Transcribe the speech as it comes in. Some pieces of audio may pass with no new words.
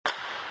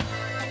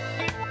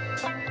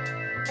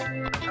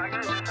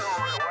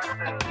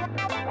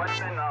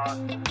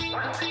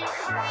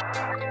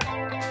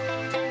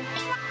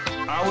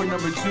Hour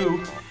number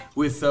 2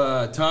 with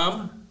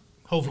Tom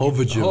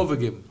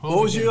Hovagim.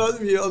 What was your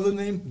other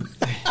name?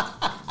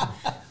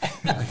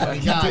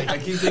 I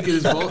keep thinking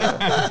it's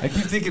I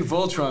keep thinking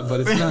Voltron, but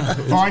it's not.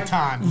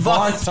 Vartan.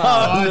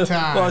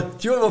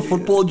 Do you have a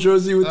football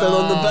jersey with that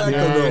on the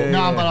back?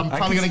 No, but I'm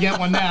probably going to get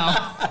one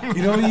now.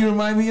 You know what you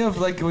remind me of?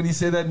 Like when you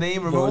say that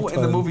name, remember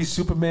in the movie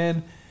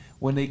Superman,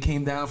 when they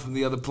came down from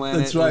the other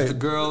planet? That's right. It was the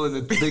girl and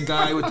the big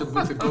guy with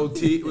the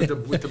goatee, with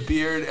the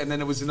beard, and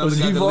then it was another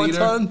guy, the leader.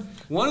 Vartan?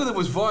 One of them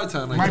was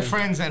Vartan. My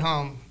friends at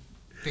home,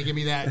 they give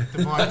me that,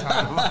 the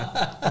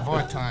Vartan. The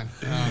Vartan.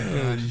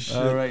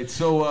 All right.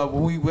 So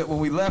when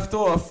we left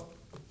off,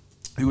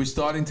 we were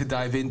starting to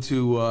dive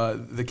into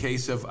the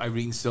case of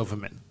Irene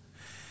Silverman.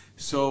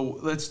 So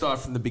let's start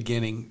from the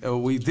beginning.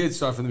 We did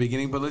start from the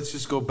beginning, but let's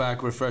just go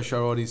back, refresh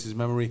our audience's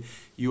memory.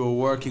 You were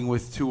working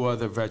with 2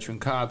 other veteran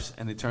cops,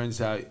 and it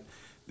turns out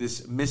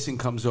this missing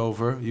comes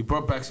over. You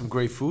brought back some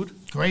great food.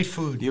 Great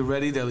food. You're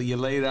ready to you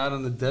lay it out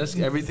on the desk.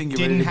 Everything you're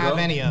ready to go. Didn't have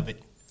any of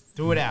it.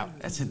 Threw it out.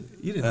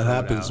 You didn't. That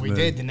happens, We man.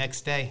 did the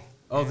next day.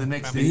 Oh, the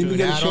next day. You didn't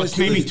get a chance to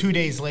maybe eat. 2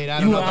 days later. I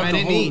You don't were know. out I the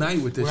didn't whole eat. night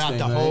with this We're out thing,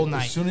 the right? whole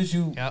night. As soon as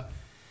you. Yep.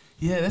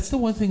 Yeah, that's the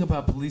one thing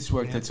about police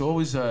work that's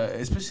always,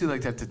 especially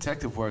like that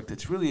detective work,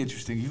 that's really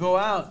interesting. You go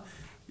out,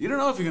 you don't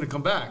know if you're going to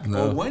come back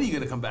or when you're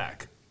going to come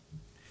back.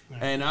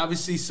 Right. And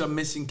obviously some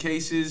missing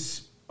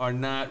cases are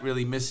not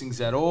really missings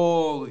at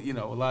all. You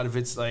know, a lot of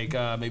it's like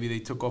maybe they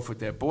took off with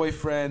their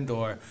boyfriend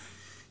or,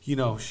 you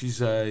know, she's,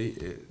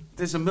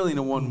 there's a million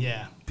and one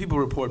people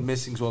report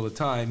missings all the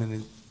time. And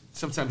then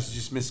sometimes it's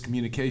just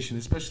miscommunication,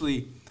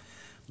 especially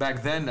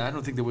back then. I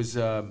don't think there was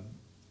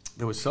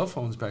cell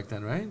phones back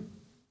then, right?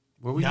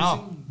 Were we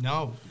missing?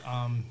 No.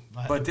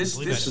 But this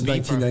is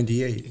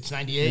 1998. It's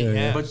 98,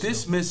 yeah. But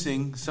this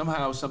missing,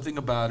 somehow, something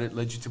about it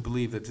led you to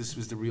believe that this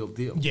was the real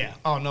deal. Yeah.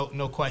 Oh,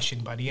 no question.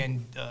 By the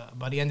end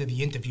of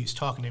the interviews,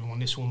 talking to everyone,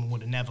 this woman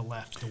would have never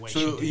left the way she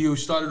did. So you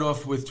started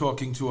off with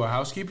talking to a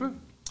housekeeper?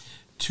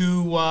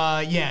 To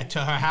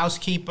her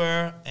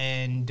housekeeper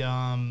and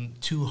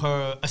to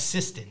her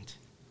assistant.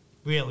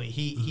 Really,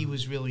 he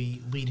was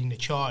really leading the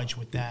charge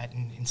with that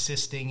and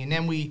insisting. And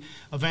then we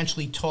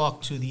eventually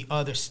talked to the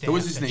other staff. What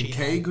was his name?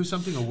 Kague or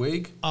something? Or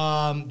Wig?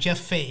 Jeff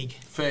Fague.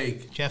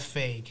 Jeff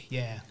Fague,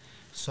 yeah.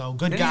 So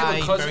good guy,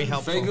 very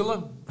helpful.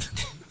 Fagula?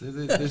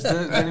 Is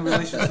there any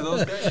relation to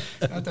those guys?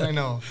 Not that I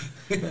know.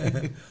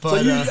 But, so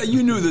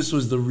you knew this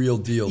was the real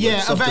deal.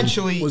 Yeah,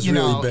 eventually, was you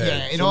know, really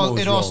bad. Yeah,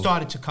 it all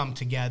started to come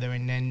together,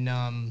 and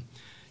then.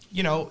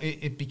 You know,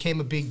 it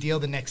became a big deal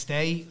the next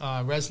day.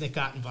 Resnick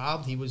got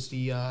involved. He was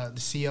the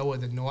CEO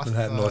of the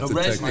Manhattan North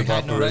Detective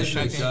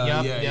Operations.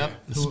 Yep.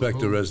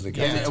 Inspector Resnick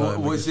at the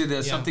time. Was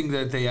it something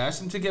that they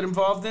asked him to get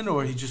involved in,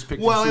 or he just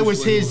picked? Well, it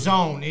was his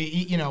zone.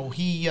 He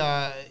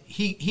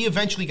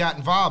eventually got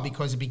involved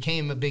because it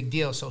became a big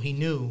deal. So he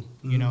knew,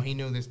 you know, he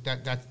knew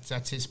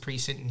that's his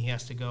precinct, and he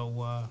has to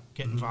go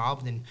get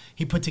involved. And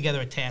he put together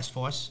a task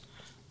force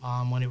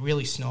when it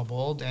really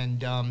snowballed,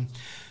 and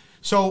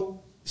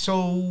so.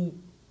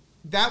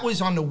 That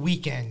was on the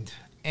weekend,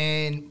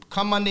 and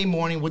come Monday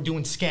morning, we're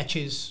doing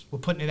sketches. We're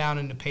putting it out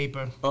in the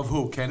paper. Of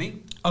who,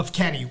 Kenny? Of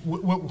Kenny,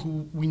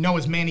 who we know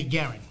as Manny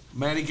Guerin.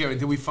 Manny Guerin.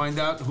 Did we find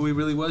out who he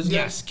really was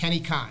yet? Yes, Kenny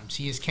Kimes.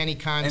 He is Kenny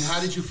Kimes. And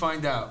how did you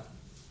find out?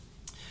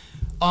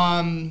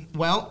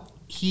 Well,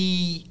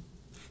 he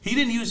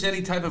didn't use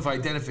any type of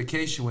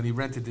identification when he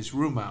rented this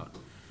room out.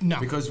 No.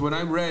 Because when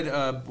I read,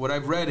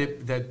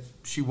 that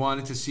she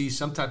wanted to see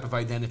some type of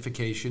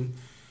identification.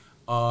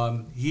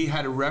 He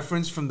had a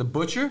reference from the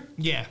butcher.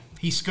 Yeah,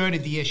 he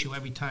skirted the issue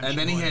every time. And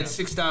then he had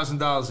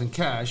 $6,000 in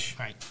cash.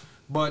 Right.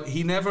 But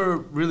he never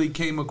really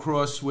came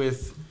across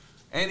with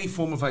any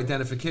form of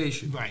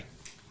identification. Right.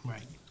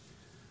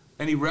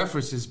 Any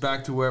references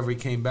back to wherever he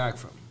came back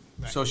from.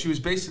 Right. So she was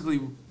basically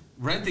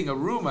renting a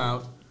room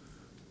out,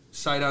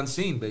 sight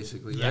unseen,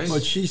 basically, right?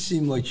 But she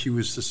seemed like she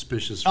was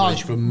suspicious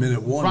from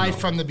minute one. Right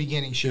from the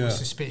beginning, she was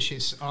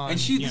suspicious. And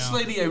this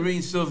lady,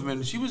 Irene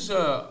Silverman, she was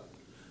a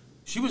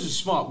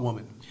smart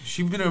woman.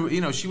 She was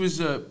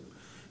a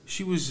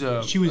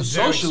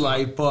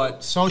socialite, but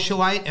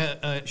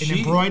an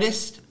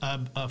embroiderist,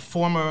 a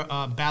former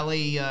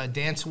ballet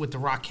dancer with the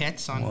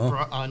Rockettes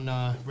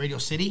on Radio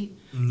City.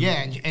 Mm-hmm.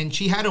 Yeah, and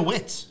she had her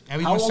wits. How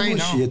old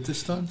was she at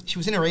this time? She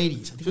was in her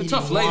 80s. She's a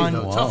tough lady,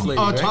 though. Tough lady,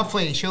 right? Tough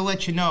lady. She'll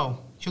let you know.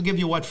 She'll give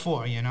you what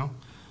for, you know.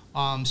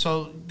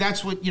 So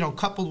that's what, you know.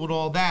 Coupled with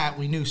all that,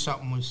 we knew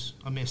something was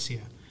amiss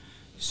here.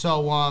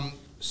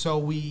 So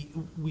we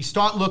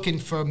start looking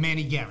for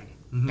Manny Guerin.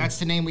 Mm-hmm. That's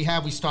the name we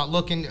have. We start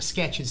looking. A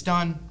sketch is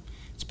done.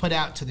 It's put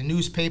out to the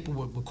newspaper.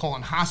 We're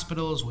calling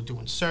hospitals. We're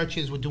doing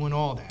searches. We're doing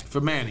all that. For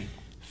Manny.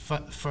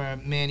 For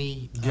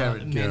Manny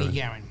Guerin. Manny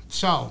Guerin.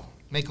 So,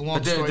 make a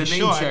long story short. The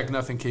name check,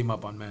 nothing came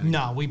up on Manny.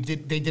 No,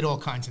 they did all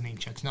kinds of name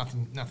checks.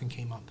 Nothing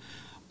came up.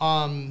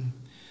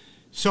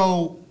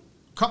 So,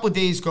 a couple of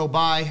days go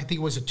by. I think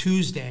it was a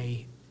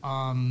Tuesday.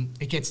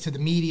 It gets to the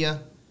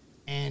media,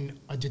 and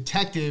a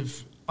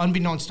detective,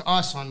 unbeknownst to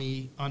us on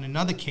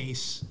another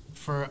case,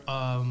 for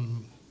a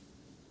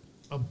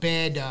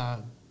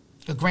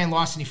grand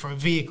larceny for a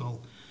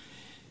vehicle.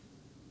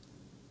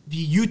 The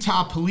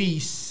Utah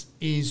police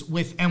is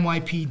with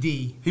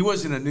NYPD. He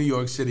wasn't a New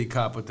York City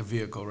cop with the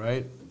vehicle,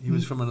 right? He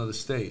was from another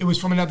state. It was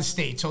from another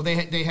state. So they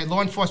had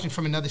law enforcement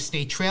from another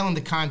state trailing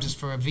the Kimeses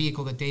for a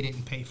vehicle that they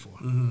didn't pay for,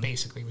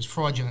 basically. It was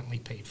fraudulently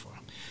paid for.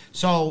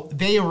 So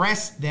they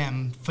arrest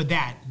them for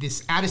that.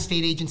 This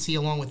out-of-state agency,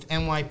 along with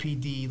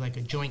NYPD, like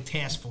a joint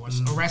task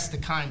force, arrest the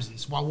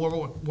Kimeses while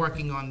we're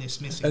working on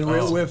this missing And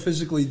person. where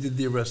physically did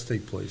the arrest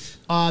take place?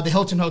 The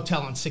Hilton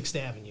Hotel on 6th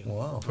Avenue.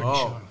 Wow. Pretty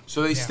sure.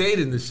 So they stayed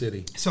in the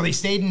city. So they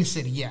stayed in the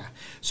city, yeah.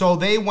 So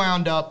they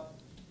wound up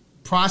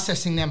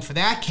processing them for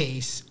that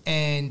case,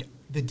 and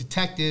the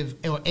detective,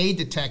 or a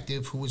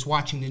detective who was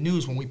watching the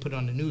news when we put it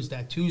on the news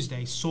that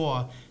Tuesday,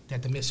 saw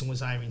that the missing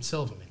was Irene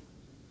Silverman.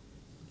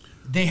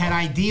 They had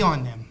ID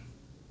on them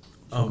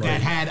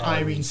that had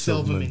Irene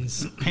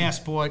Silverman's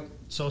passport,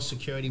 Social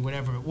Security,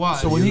 whatever it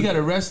was. So when he got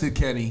arrested,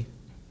 Kenny,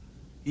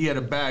 he had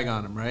a bag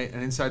on him, right?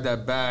 And inside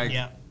that bag,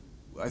 yeah,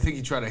 I think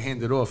he tried to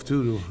hand it off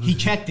too. He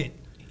checked it.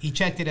 He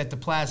checked it at the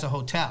Plaza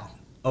Hotel.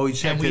 Oh, he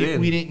checked it in.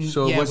 We didn't.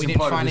 So it yeah, wasn't we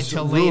didn't part find of it his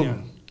till room. later.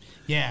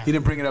 Yeah, He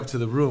didn't bring it up to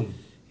the room.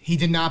 he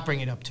did not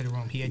bring it up to the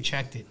room. He had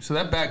checked it. So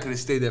that bag could have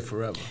stayed there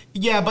forever.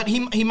 Yeah, but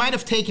he might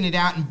have taken it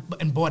out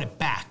and bought it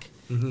back.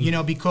 You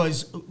know,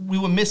 because we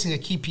were missing a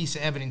key piece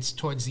of evidence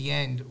towards the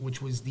end,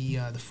 which was the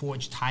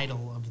forged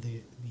title of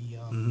the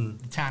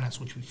townhouse,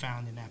 which we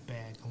found in that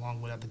bag,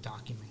 along with other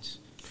documents.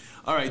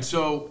 All right,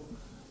 so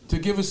to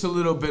give us a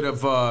little bit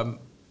of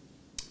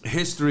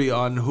history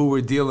on who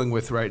we're dealing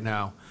with right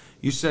now,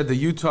 you said the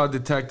Utah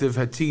detective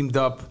had teamed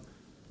up.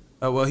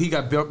 Well, he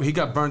got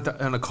burnt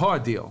on a car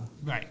deal.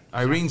 Right. Not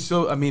Irene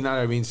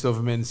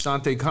Silverman,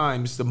 Sante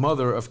Kimes, the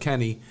mother of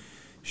Kenny.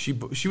 She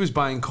was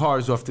buying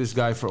cars off this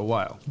guy for a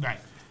while. Right.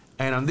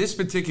 And on this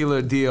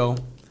particular deal,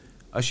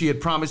 she had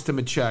promised him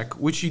a check,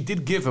 which she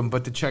did give him,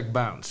 but the check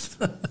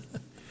bounced.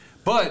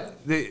 But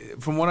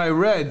from what I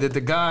read, that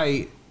the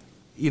guy,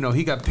 you know,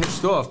 he got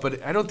pissed off,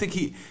 but I don't think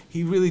he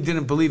really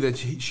didn't believe that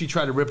she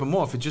tried to rip him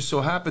off. It just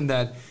so happened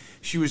that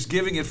she was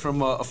giving it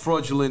from a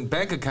fraudulent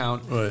bank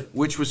account, right,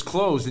 which was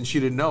closed, and she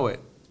didn't know it.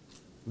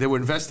 They were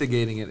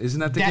investigating it. Isn't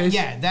that the case?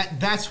 Yeah,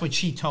 that's what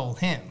she told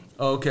him.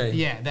 Oh, okay.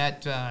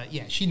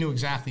 Yeah, she knew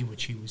exactly what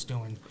she was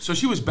doing. So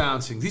she was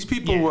bouncing. These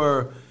people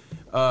were,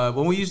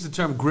 when we use the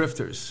term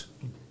grifters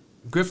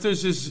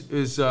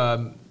is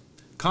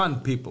con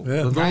people.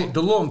 Yeah.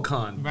 The long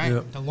con. Right.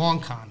 Yeah. The long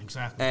con,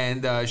 exactly.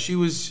 And she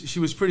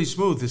was pretty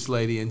smooth, this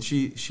lady, and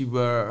she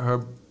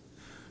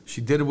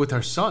did it with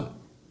her son.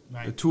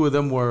 Right. The two of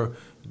them were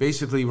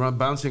basically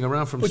bouncing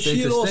around from But state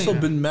she to had state.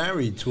 also been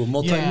married to a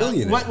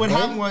multimillionaire. What right?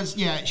 happened was,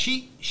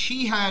 she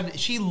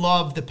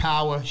loved the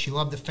power, she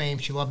loved the fame,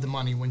 she loved the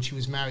money when she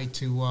was married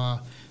to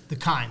the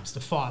Kimes,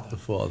 the father. The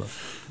father.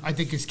 I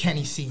think it's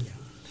Kenny Sr.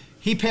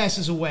 He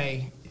passes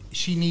away.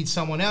 She needs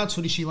someone else.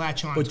 Who does she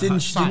latch on But to? didn't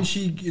Son.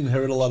 she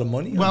inherit a lot of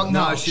money? Well,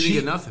 no, she didn't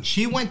get nothing.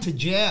 She went to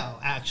jail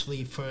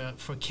actually for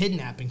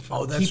kidnapping,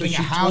 for that's keeping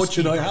right, a she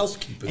tortured her housekeeper.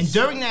 housekeepers. And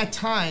during that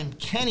time,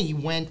 Kenny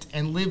went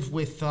and lived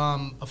with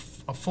a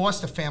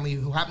foster family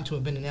who happened to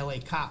have been an LA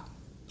cop.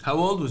 How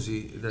old was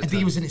he? I think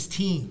he was in his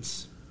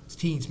teens.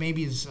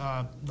 Maybe his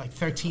like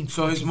 13.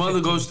 So 14, his mother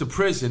 15. goes to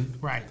prison,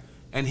 Right.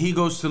 and he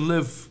goes to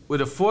live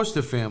with a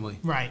foster family.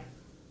 Right.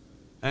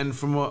 And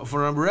from what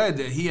I read,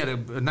 he had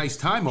a nice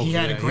time over He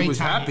there. had a great He was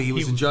time. happy. He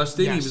was He-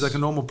 adjusting. He yes. was like a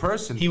normal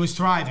person. He was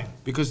thriving,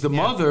 Because the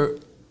Yeah. mother,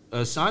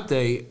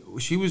 Sante,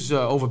 she was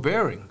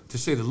overbearing, to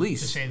say the to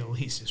least. say the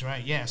least. Is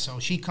right. Yeah. So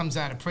she comes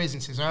out of prison,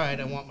 says, "All right,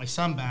 I want my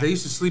son back." They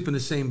used to sleep in the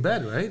same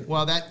bed, right?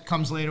 Well, that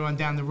comes later on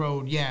down the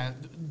road. Yeah,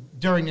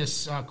 during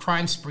this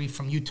crime spree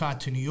from Utah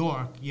to New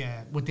York,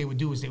 yeah, what they would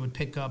do is they would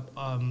pick up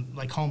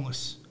like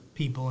homeless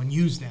people and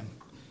use them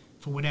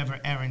for whatever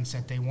errands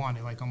that they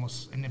wanted, like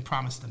almost, and then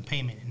promise them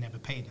payment and never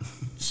pay them.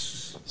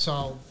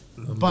 So,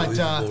 but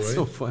Unbelievable, right?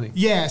 So funny.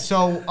 yeah,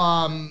 so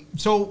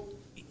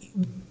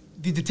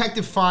the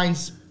detective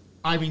finds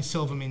Irene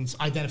Silverman's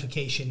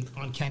identification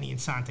on Kenny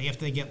and Sante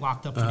after they get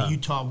locked up for the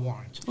Utah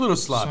warrant. A little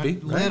sloppy,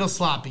 So, right? little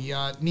sloppy.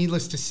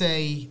 Needless to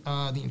say,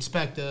 the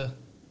inspector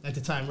at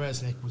the time,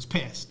 Resnick, was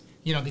pissed.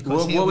 You know, because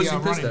What here was we he are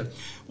pissed running. at?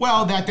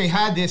 Well, that they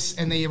had this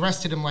and they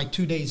arrested him like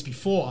 2 days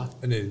before.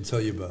 And they didn't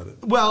tell you about it.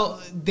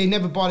 Well, they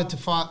never bothered to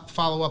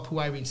follow up who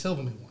Irene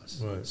Silverman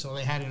was. Right. So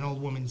they had an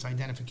old woman's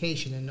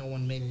identification and no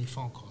one made any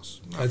phone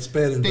calls. That's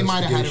bad investigation. They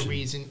might have had a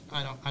reason.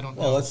 I don't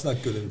know. Well, that's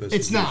not good investigation.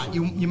 It's not.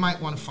 You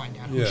might want to find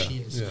out who Yeah, she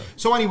is. yeah.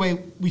 So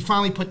anyway, we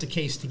finally put the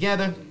case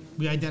together.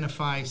 We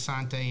identify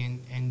Sante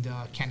and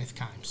Kenneth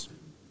Kimes.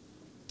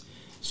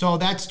 So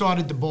that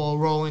started the ball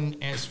rolling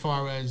as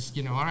far as,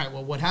 you know, all right,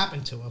 well, what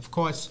happened to her? Of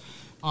course,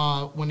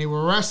 when they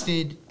were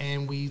arrested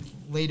and we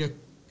later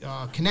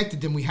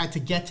connected them, we had to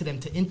get to them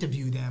to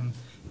interview them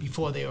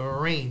before they were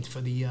arraigned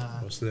for the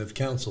So they have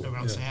counsel. or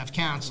else they yeah. have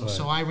counsel. Right.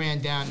 So I ran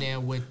down there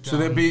with... So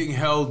they're being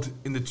held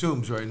in the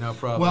tombs right now,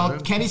 probably. Well,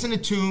 right? Kenny's in the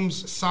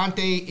tombs.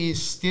 Sante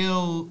is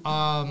still,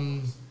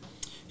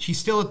 she's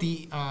still at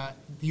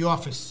the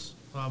office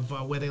of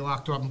where they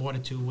locked her up and brought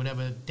her to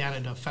whatever, down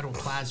at Federal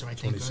Plaza, I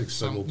think. 26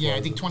 Federal Yeah, I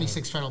Plaza, think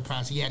 26 Federal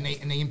Plaza. Yeah,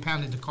 and they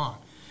impounded the car.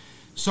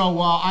 So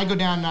I go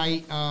down and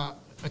I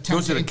attempt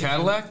Was it a interview-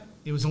 Cadillac?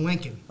 It was a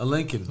Lincoln. A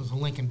Lincoln. It was a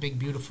Lincoln, big,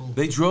 beautiful.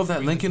 They drove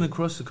that Lincoln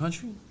across the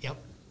country? Yep.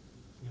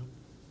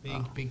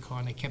 Big car,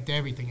 and they kept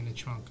everything in the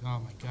trunk. Oh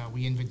my God,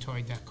 we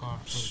inventoried that car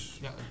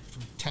for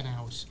 10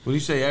 hours. When you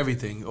say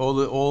everything, all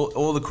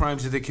the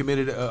crimes that they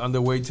committed on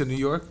their way to New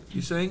York,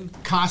 you saying?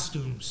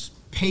 Costumes,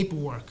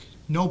 paperwork,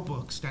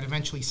 notebooks that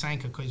eventually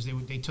sank her because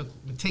they took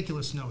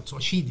meticulous notes, or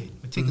she did,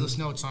 meticulous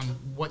notes on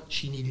what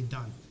she needed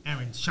done.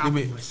 Errands, You shopping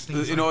mean, lists,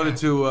 things in like order that.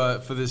 to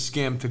for this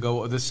scam to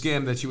go, the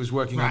scam that she was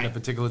working on at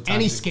particular time.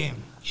 Any scam,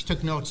 she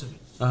took notes of it.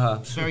 Uh-huh.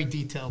 Very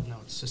detailed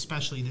notes,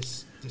 especially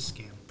this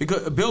scam.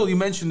 Because Bill, you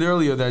mentioned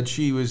earlier that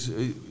she was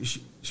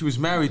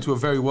married to a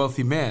very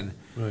wealthy man.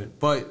 Right.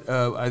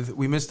 But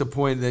we missed the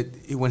point that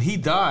when he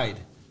died,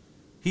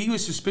 he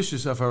was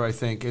suspicious of her, I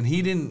think, and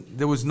he didn't.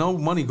 There was no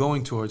money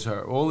going towards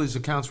her. All his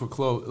accounts were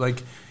closed.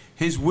 Like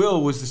his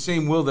will was the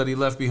same will that he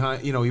left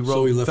behind. You know, he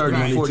wrote he left 30,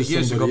 money 40 to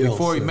years ago somebody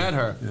before he else, met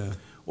her. yeah.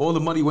 All the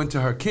money went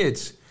to her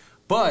kids,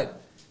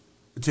 but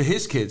to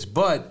his kids,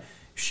 but.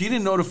 She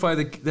didn't notify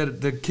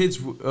that the kids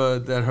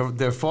that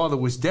their father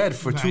was dead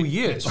for 2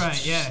 years. That's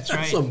right. Yeah, that's right.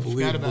 That's Forgot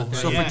unbelievable. about that.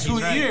 So Yeah, for 2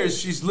 he's right. years,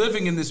 she's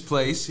living in this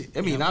place.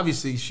 I mean,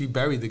 obviously, she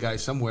buried the guy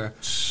somewhere,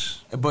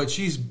 but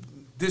she's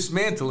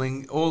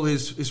dismantling all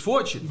his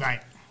fortune,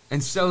 Right.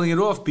 and selling it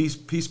off piece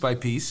by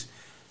piece.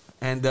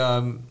 And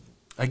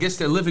I guess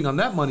they're living on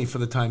that money for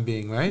the time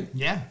being, right?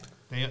 Yeah,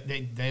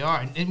 they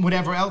are. And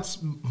whatever else,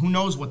 who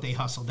knows what they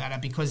hustled that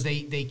at, because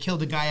they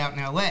killed a guy out in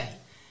L.A.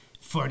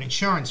 for an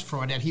insurance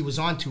fraud that he was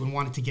onto and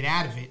wanted to get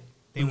out of it.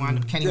 They wound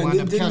up, Kenny wound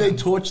up Didn't killing they him.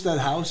 torch that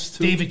house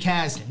too? David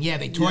Kasdan. Yeah,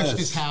 they torched Yes.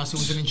 his house. It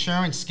was an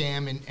insurance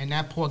scam, and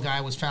that poor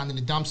guy was found in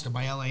a dumpster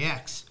by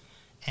LAX.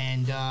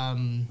 And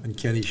And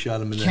Kenny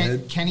shot him in the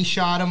head. Kenny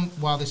shot him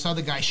while this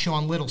other guy,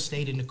 Sean Little,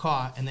 stayed in the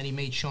car, and then he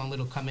made Sean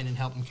Little come in and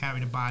help him carry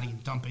the body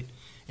and dump it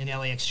in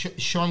LAX.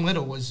 Sean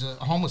Little was a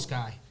homeless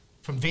guy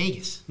from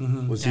Vegas.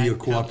 Was he a that-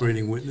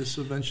 cooperating witness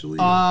eventually?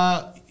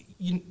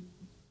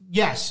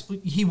 Yes,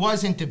 he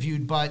was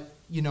interviewed, but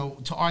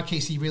to our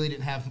case, he really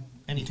didn't have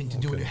anything to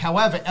do with Okay. it.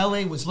 However,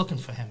 LA was looking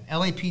for him.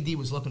 LAPD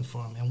was looking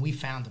for him, and we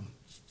found him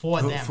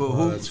for them. For Oh,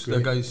 who? that's The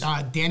great.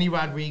 guys. Danny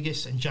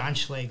Rodriguez and John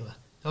Schlegler.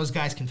 Those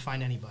guys can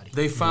find anybody.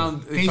 They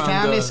found. They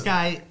found this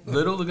guy,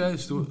 Little, the guy.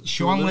 Stuart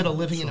Sean Little,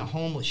 living in a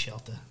homeless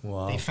shelter.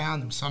 Wow. They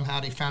found him somehow.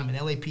 They found him,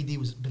 and LAPD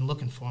was been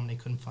looking for him. They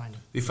couldn't find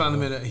him. They found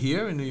him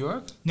here in New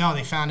York. No,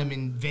 they found him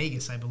in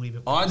Vegas, I believe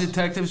it Our was.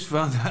 detectives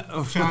found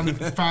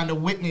that. found a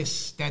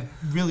witness that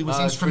really was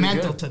That's pretty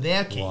instrumental good. to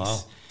their case.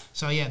 Wow.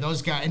 So yeah,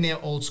 those guys, and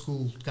they're old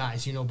school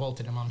guys. Both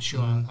of them, I'm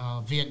sure.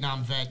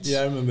 Vietnam vets.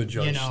 yeah, I remember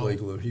John you know,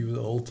 Schlegler. He was an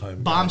old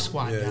time Bomb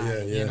squad yeah,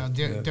 guy. Yeah,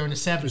 yeah, During the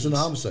 70s. He was in the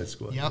homicide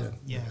squad. Yep.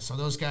 Yeah. Yeah. So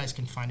those guys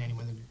can find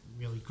anyone. They're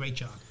really great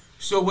job.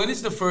 So when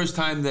is the first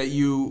time that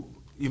you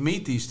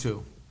meet these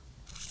two?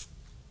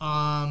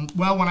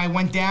 Well, when I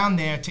went down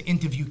there to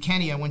interview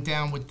Kenny, I went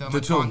down with my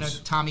partner, Tombs.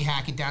 Tommy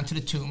Hackett, down to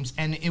the Tombs,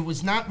 and it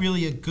was not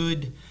really a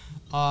good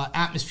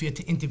atmosphere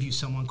to interview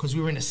someone because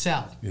we were in a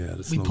cell. Yeah,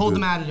 that's we no pulled good.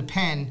 him out of the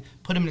pen,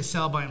 put him in a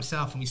cell by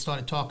himself, and we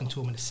started talking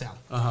to him in a cell.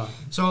 Uh-huh.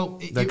 So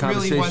it That really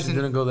conversation wasn't.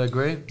 didn't go that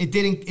great. It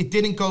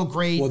didn't go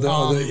great. Were there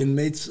other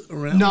inmates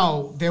around?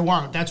 No, there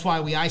weren't. That's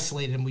why we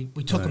isolated him. We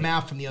took him Right.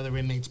 out from the other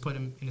inmates, put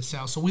him in a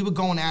cell. So we were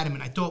going at him,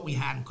 and I thought we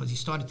had him because he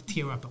started to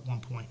tear up at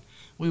one point.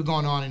 We were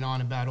going on and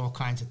on about all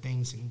kinds of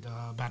things and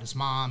about his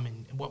mom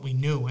and what we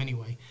knew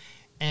anyway.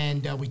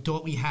 And we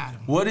thought we had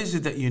him. What is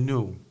it that you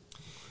knew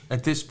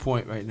at this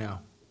point right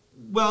now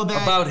Well,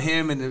 about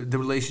him and the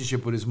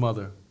relationship with his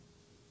mother?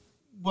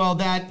 Well,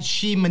 that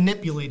she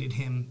manipulated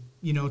him,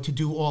 to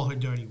do all her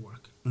dirty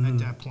work at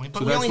that point. But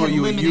So we that's only what had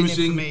you were limited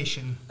using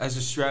information. as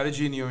a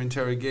strategy in your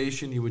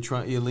interrogation.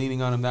 You're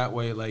leaning on him that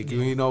way, like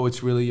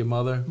it's really your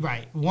mother.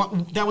 Right.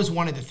 That was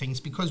one of the things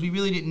because we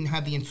really didn't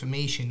have the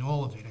information,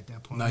 all of it at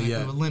that point. Not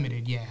yet. We were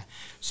limited, yeah.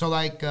 So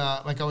like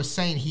I was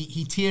saying,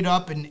 he teared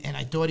up and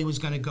I thought he was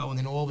going to go, and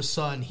then all of a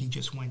sudden he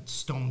just went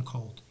stone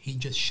cold. He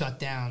just shut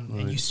down,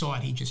 and you saw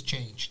it. He just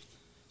changed.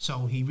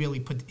 So he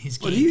really put his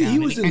But game down,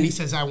 was and an he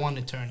says, "I want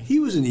an attorney." He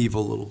was an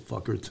evil little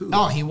fucker too.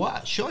 Oh, he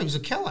was. Sure, he was a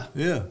killer.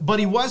 Yeah. But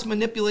he was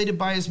manipulated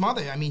by his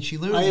mother. I mean, she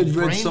literally I had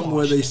read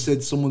somewhere brainwashed they him.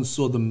 said someone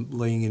saw them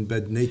laying in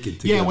bed naked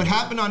together. Yeah, what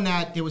happened on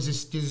that, there was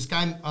this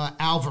guy,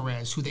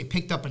 Alvarez, who they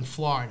picked up in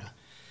Florida.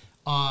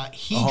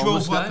 He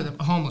homeless drove up guy? with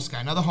a homeless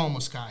guy, another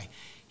homeless guy.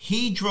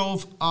 He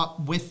drove up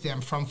with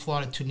them from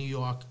Florida to New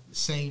York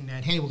saying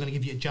that, hey, we're going to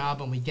give you a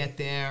job when we get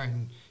there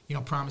and,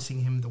 promising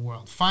him the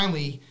world.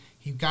 Finally,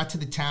 he got to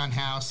the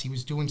townhouse. He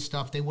was doing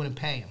stuff. They wouldn't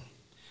pay him.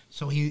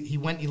 So he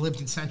lived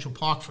in Central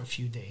Park for a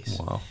few days.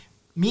 Wow.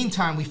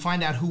 Meantime, we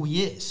find out who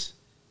he is.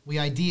 We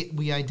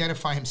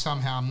identify him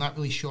somehow. I'm not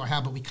really sure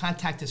how, but we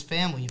contact his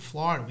family in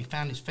Florida. We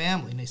found his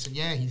family, and they said,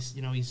 yeah,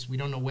 we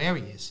don't know where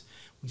he is.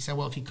 We said,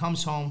 well, if he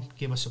comes home,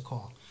 give us a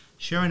call.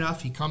 Sure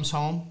enough, he comes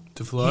home.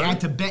 To Florida? He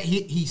had to bet.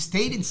 He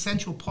stayed in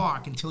Central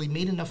Park until he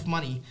made enough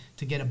money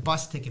to get a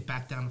bus ticket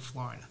back down to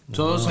Florida.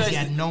 So those guys, he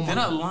had no they're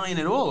money. not lying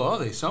at all, are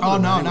they? Some Oh,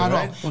 of them no, anyway, not at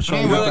all. right? Well, so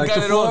You know back that to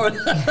guy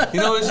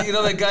that you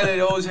know that guy that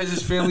always has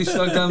his family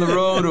stuck down the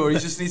road, or he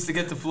just needs to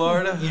get to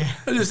Florida? Yeah.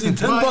 I just need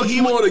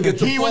 $10 more to get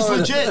to He was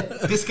Florida.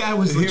 legit. This guy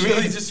was He legit.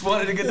 really just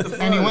wanted to get to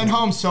Florida. And he went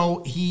home.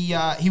 So he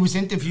was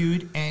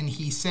interviewed, and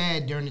he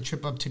said during the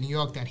trip up to New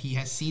York that he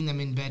has seen them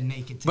in bed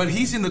naked. But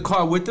he's in the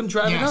car with them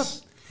driving Yes.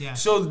 up? Yeah.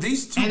 So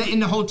these two... And in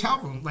the hotel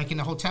room, like in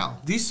the hotel.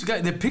 These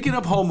guys, they're picking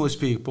up homeless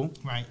people.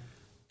 Right.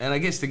 And I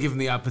guess they give them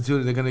the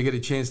opportunity. They're going to get a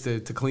chance to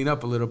clean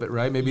up a little bit,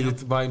 right? Maybe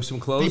to buy him some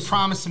They clothes.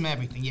 promised him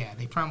everything. Yeah,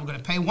 they promised we're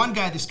going to pay. One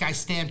guy, this guy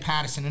Stan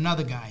Patterson,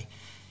 another guy,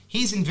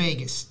 he's in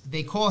Vegas.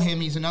 They call him.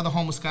 He's another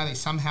homeless guy they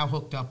somehow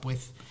hooked up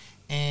with,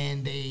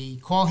 and they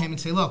call him and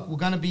say, "Look, we're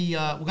going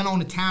to own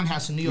a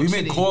townhouse in New York You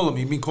City." mean call him?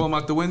 You mean call him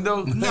out the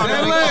window? No,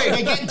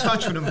 they get in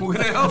touch with him. We're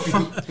going to help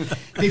you.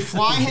 They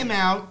fly him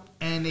out.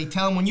 And they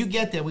tell him, when you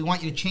get there, we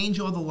want you to change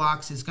all the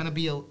locks. There's going to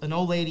be an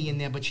old lady in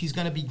there, but she's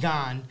going to be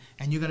gone,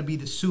 and you're going to be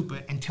the super.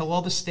 And tell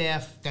all the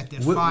staff that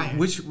they're fired.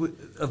 Which Is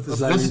Of that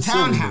the in Silverman?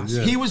 townhouse.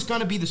 Yeah. He was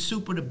going to be the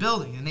super of the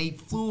building, and they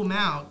flew him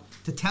out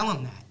to tell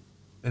him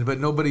that. But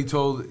nobody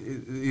told.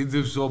 It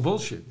was all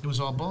bullshit. It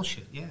was all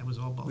bullshit. Yeah, it was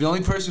all bullshit. The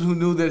only person who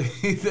knew that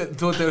that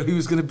thought that he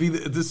was going to be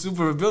the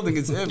super of a building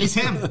is him. It's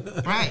him,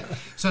 right?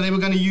 So they were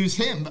going to use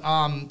him,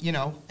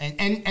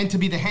 and to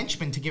be the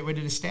henchman to get rid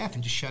of the staff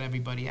and just shut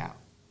everybody out.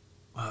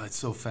 Wow, that's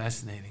so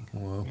fascinating.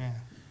 Wow. Yeah.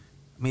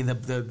 I mean,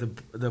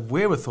 the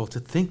wherewithal to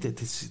think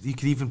that you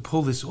could even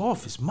pull this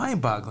off is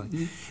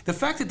mind-boggling. The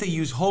fact that they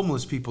use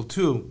homeless people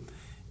too,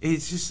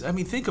 it's just. I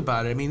mean, think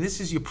about it. I mean,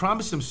 this is you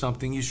promise them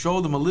something, you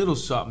show them a little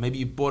something. Maybe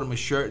you bought them a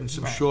shirt and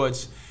some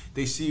shorts.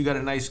 They see you got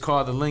a nice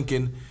car, the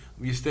Lincoln.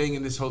 You're staying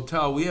in this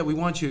hotel. Well, yeah, we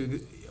want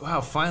you. Wow,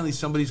 finally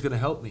somebody's going to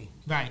help me.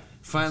 Right.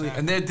 Finally, Exactly.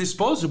 and they're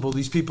disposable,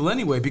 these people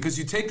anyway, because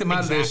you take them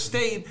out of their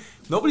state,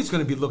 nobody's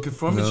going to be looking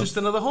for them. It's No. just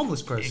another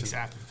homeless person.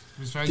 Exactly. It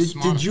was very Did,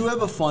 smart. did you of him.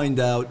 ever find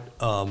out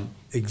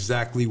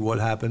exactly what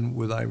happened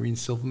with Irene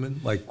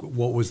Silverman? Like,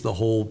 what was the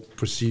whole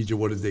procedure?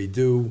 What did they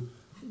do?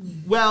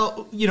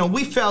 Well,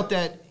 we felt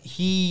that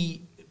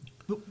he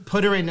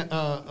put her in,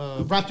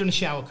 wrapped her in a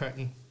shower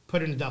curtain,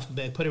 put her in a duffel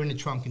bag, put her in the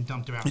trunk, and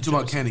dumped her out. You're talking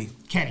about Kenny.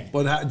 Kenny.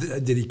 But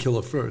did he kill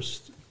her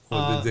first?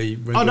 Or did they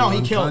render Oh no, her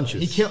he killed her.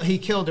 unconscious? He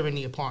killed her in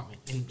the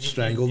apartment.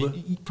 Strangled her?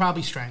 He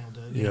probably strangled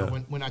her. You Yeah.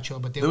 know, we're not sure,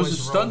 but There was a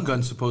stun rope.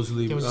 gun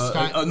supposedly. There was no,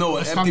 a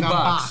an stun empty gun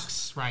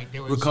box. Right.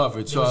 There was,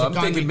 Recovered. there So was a I'm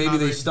gun thinking maybe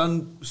they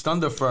recovered.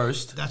 stunned her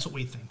first. That's what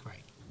we think,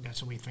 right?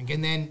 That's what we think.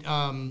 And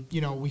then,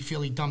 we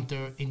feel he dumped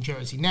her in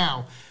Jersey.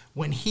 Now,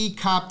 when he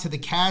copped to the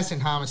Kazan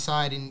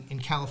homicide in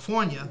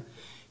California,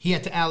 he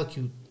had to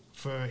allocute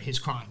for his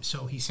crime.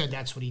 So he said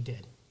that's what he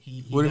did.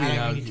 He What do you got mean,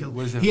 Irene allocute? killed.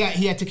 What is that?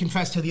 He had to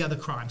confess to the other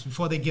crimes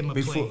before they give him a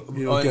Before plea.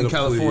 You don't get in a plea,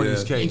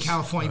 California's yeah. case. In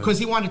California, because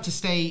he wanted to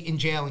stay in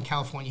jail in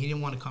California. He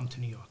didn't want to come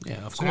to New York.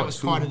 Yeah, of so that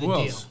course. was part of the Who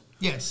deal. else?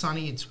 Yeah, it's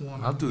sunny, it's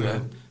warm. I'll do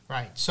that.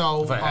 Right.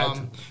 So, If I had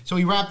to. so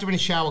he wrapped her in a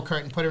shower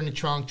curtain, put her in the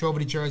trunk, drove her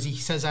to Jersey. He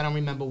says, I don't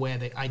remember where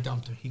I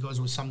dumped her. He goes,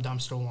 it was some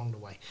dumpster along the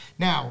way.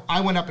 Now,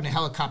 I went up in a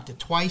helicopter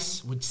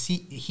twice with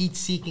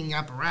heat-seeking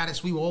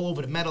apparatus. We were all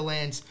over the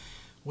Meadowlands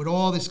with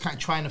all this kind,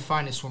 trying to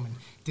find this woman.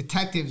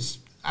 Detectives,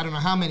 I don't know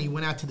how many,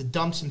 went out to the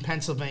dumps in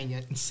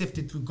Pennsylvania and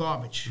sifted through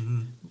garbage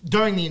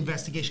during the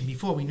investigation,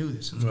 before we knew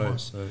this, of Right,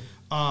 course. right.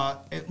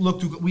 It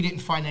looked through, we didn't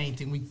find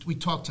anything. We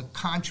talked to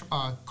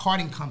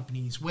carting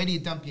companies. Where do you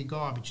dump your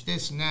garbage?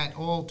 This and that,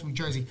 all through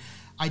Jersey.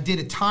 I did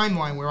a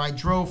timeline where I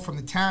drove from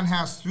the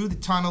townhouse through the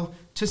tunnel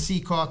to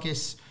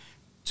Secaucus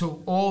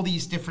to all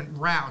these different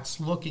routes,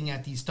 looking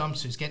at these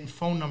dumpsters, getting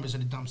phone numbers of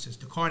the dumpsters,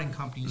 the carting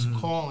companies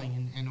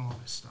calling and all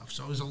this stuff.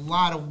 So it was a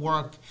lot of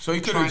work. So he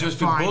could trying have to just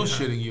been find her.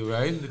 bullshitting you,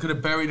 right? They could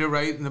have buried her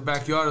right in the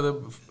backyard of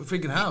the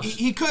freaking house.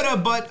 He could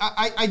have, but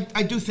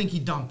I do think he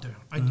dumped her.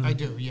 I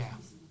do, yeah.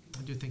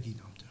 I do think he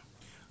dumped her.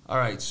 All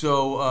right,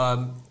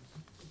 so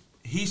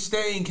he's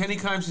staying. Kenny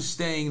Kimes is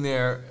staying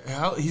there.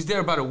 He's there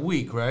about a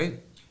week,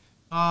 right?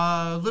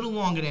 A little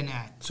longer than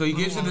that. So he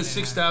gives her the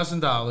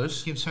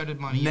 $6,000. Gives her the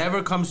money.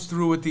 Never comes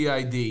through with the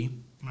ID.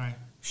 Right.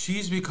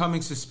 She's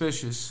becoming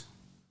suspicious.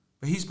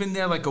 But he's been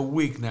there like a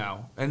week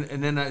now, and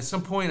then at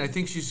some point, I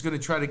think she's going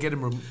to try to get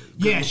him.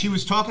 Yeah, she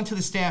was talking to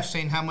the staff,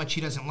 saying how much she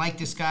doesn't like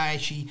this guy.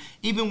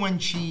 Even when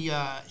she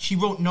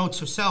wrote notes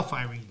herself,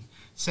 Irene,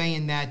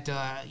 saying that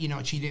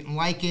she didn't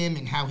like him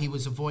and how he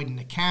was avoiding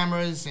the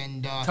cameras.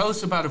 And Tell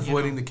us about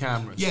avoiding the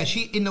cameras. Yeah,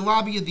 she in the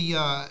lobby of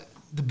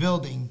the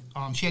building,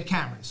 she had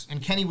cameras, and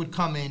Kenny would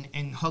come in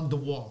and hug the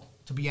wall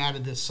to be out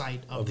of the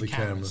sight of the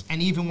cameras.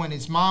 And even when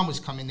his mom was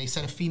coming, they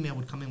said a female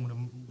would come in with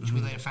him, which we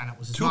later found out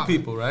was his mom. Two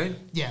people, right?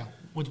 Yeah.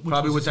 Which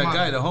Probably was with his that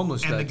guy, mother the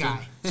homeless and guy, the too.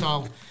 guy.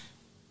 So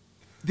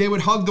they would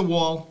hug the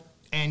wall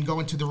and go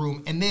into the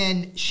room. And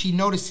then she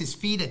noticed his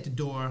feet at the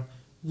door,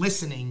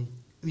 listening.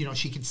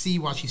 She could see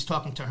while she's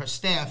talking to her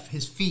staff,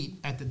 his feet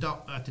at the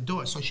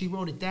door. So she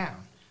wrote it down.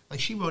 Like,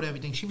 she wrote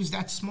everything. She was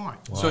that smart.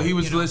 So he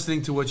was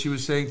listening to what she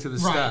was saying to the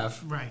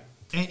staff. Right.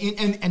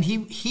 And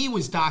he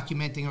was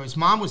documenting, or his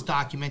mom was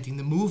documenting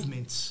the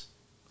movements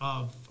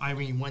of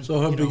Irene. When, So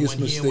her you know, biggest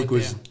when here, mistake when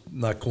was there.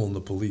 not calling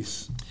the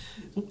police.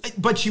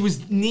 But she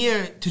was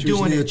near to She was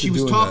doing near it. to She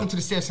was doing talking that. to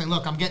the staff, saying,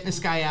 "Look, I'm getting this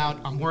guy out.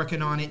 I'm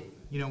working on it.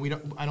 You know,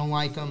 I don't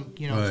like him.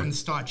 You know, Right. from the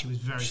start, she was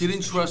very. She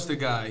didn't suspicious. trust the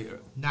guy,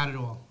 Not at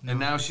all. No. and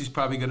now she's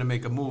probably going to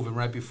make a move. And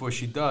right before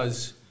she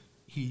does,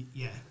 he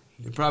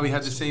probably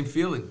had the same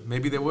feeling.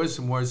 Maybe there was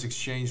some words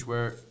exchanged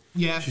where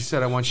she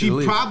said, "I want she you to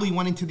leave." probably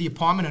went into the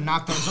apartment and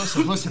knocked on the door and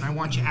said, "Listen, I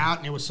want you out."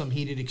 And there was some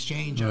heated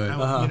exchange.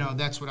 Right. You know,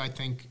 that's what I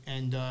think.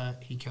 And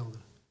he killed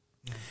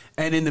her.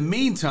 And in the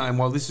meantime,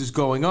 while this is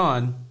going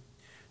on,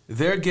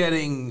 they're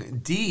getting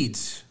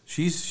deeds.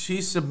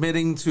 She's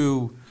submitting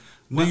to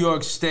New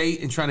York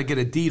State and trying to get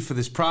a deed for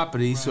this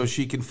property so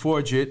she can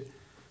forge it,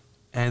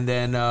 and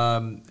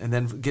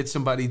then get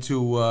somebody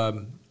to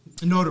A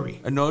notary.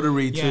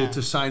 Yeah.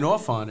 to sign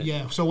off on it.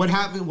 Yeah. So what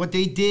happened? What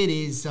they did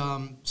is,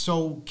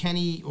 so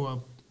Kenny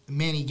or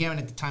Manny Guerin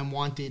at the time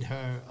wanted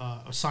her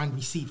a signed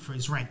receipt for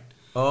his rent.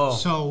 Oh.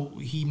 So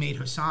he made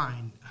her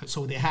sign.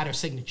 So they had her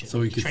signature.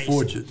 So he could Tracy.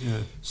 forge it. Yeah.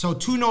 So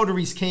 2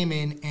 notaries came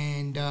in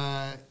and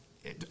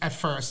at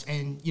first,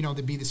 and you know,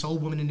 there'd be this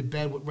old woman in the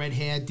bed with red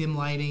hair, dim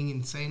lighting,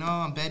 and saying, "Oh,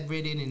 I'm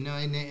bedridden,"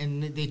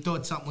 and they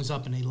thought something was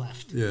up and they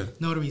left. Yeah.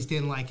 Notaries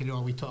didn't like it at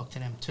all. We talked to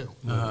them too.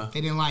 They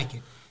didn't like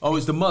it. Oh, it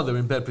was the mother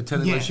in bed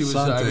pretending like she was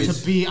Sante. Irene.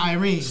 To be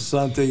Irene.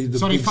 Sante, the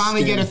So they big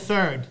finally get a scam.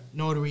 third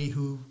notary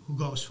who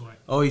goes for it.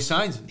 Oh, he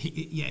signs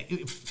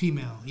it.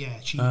 Female. Yeah,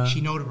 she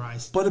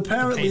notarized. But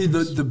apparently the the,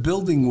 papers. the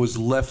building was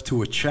left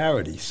to a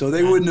charity, so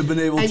they wouldn't have been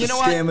able And to you know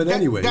what? scam it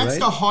anyway, That's right?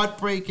 the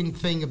heartbreaking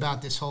thing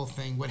about this whole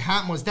thing. What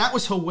happened was that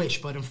was her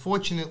wish, but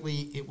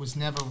unfortunately, it was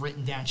never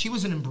written down. She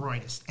was an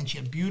embroiderist, and she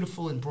had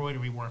beautiful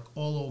embroidery work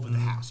all over the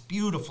house.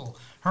 Beautiful.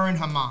 Her and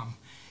her mom.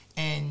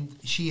 And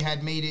she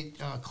had made it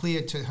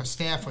clear to her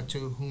staff or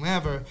to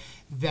whomever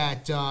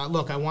that,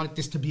 look, I want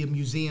this to be a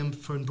museum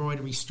for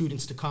embroidery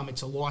students to come.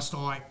 It's a lost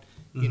art,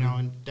 you know,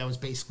 and that was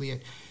basically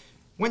it.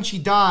 When she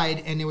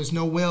died and there was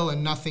no will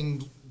and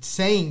nothing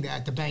saying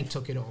that, the bank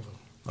took it over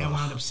and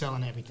wound up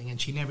selling everything. And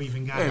she never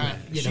even got Wait a her,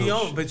 minute. She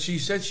owned, but she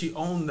said she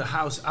owned the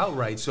house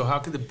outright. So how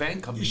could the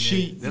bank come in?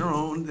 They don't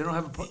own. They don't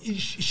have a.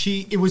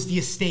 It was the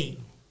estate.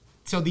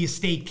 So the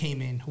estate came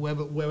in.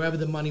 Wherever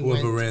the money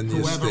Whoever went, ran the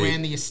whoever estate.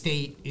 ran the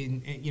estate,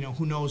 you know,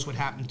 who knows what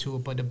happened to it?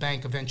 But the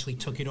bank eventually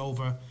took it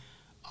over.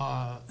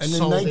 And in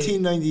sold it.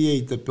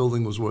 1998, the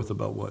building was worth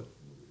about what?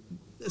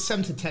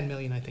 7 to 10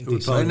 million, I think. It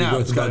would They probably sold. be now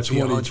worth it's gotta about be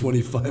 20, 100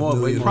 25 more,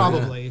 million. way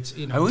Probably. It's,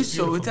 you know, I always it's a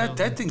so beautiful that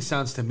building. thing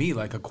sounds to me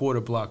like a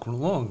quarter block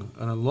long,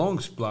 and a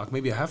long block,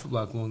 maybe a half a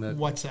block long. That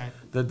What's that?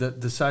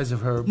 the size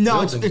of her.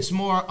 No, building. it's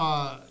more.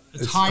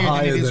 It's It's higher than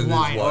higher it is than it is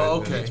wide. wide,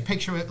 Oh, okay. It's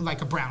picture it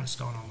like a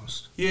brownstone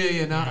almost.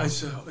 Yeah. Now I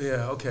saw.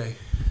 Yeah. Okay.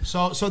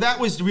 So that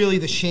was really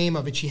the shame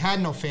of it. She had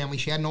no family.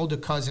 She had an older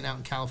cousin out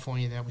in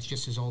California that was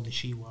just as old as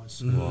she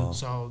was. Wow.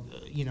 So,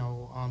 you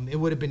know, it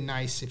would have been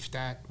nice if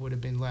that would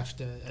have been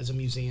left as a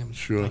museum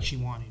Sure. like she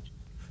wanted.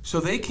 So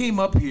they came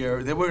up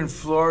here. They were in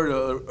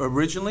Florida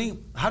originally.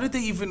 How did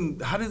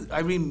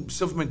Irene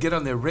Silverman get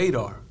on their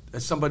radar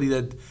as somebody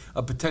that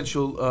a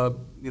potential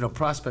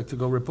prospect to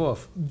go rip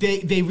off?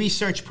 They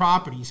researched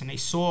properties and they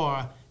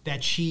saw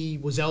that she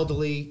was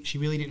elderly. She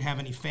really didn't have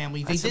any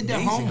family. That's they did their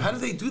amazing. homework. How do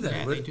they do that?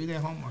 Yeah, they do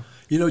their homework.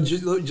 You know,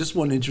 just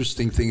one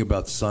interesting thing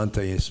about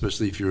Sante,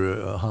 especially if you're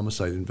a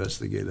homicide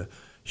investigator,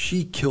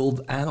 she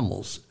killed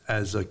animals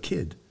as a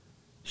kid.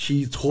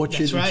 She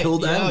tortured That's right. and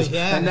killed Yeah, animals.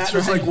 yeah, and that's that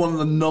is right. like one of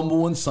the number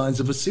one signs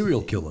of a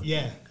serial killer.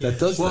 Yeah. That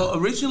does Well, that.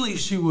 originally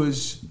she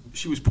was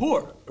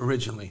poor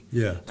originally.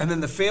 Yeah. And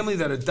then the family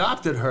that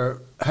adopted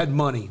her had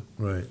money,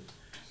 Right.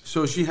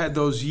 so she had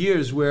those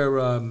years where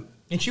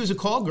And she was a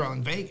call girl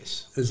in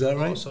Vegas. Is that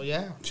right? So,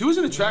 yeah. she was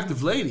an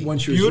attractive lady. When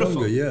she was Beautiful.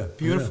 younger, yeah.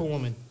 Beautiful Yeah.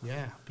 woman.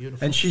 Yeah,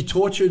 beautiful. And she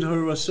tortured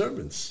her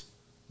servants.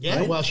 yeah,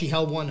 right? well, she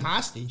held one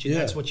hostage, and Yeah.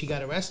 that's what she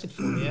got arrested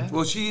for, yeah.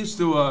 Well, she used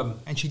to.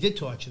 And she did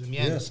torture them,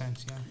 yeah, in Yeah. a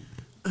sense,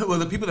 yeah. Well,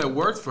 the people that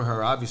worked for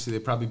her, obviously, they're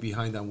probably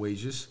behind on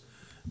wages,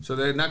 so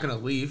they're not going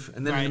to leave.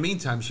 And then in Right. the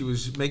meantime, she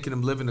was making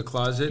them live in the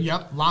closet,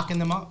 Yep, locking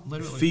them up,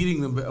 literally.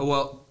 feeding them.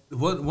 Well,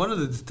 one of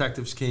the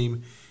detectives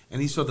came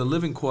and he saw the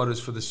living quarters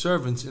for the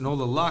servants, and all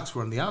the locks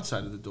were on the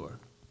outside of the door.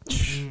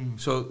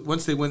 So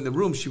once they went in the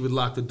room, she would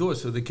lock the door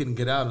so they couldn't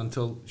get out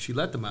until she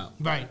let them out.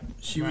 Right.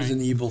 She right. was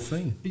an evil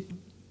thing.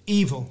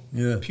 Evil.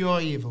 Yeah.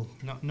 Pure evil.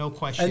 No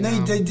question.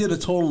 And they did a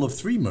total of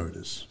 3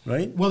 murders,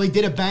 right? Well, they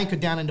did a banker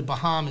down in the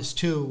Bahamas,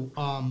 too,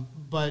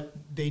 but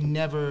they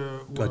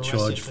never were Got arrested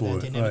charged for that. for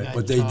They it, never right. got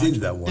But they charged. did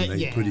that one, they're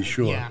yeah, pretty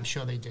sure. Yeah, I'm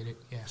sure they did it,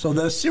 yeah. So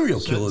they're serial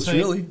killers, So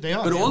really. They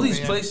are. But all these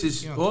They are,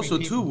 places, you know, also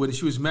 3 too, people. when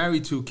she was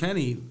married to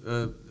Kenny,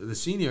 the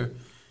senior,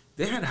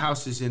 they had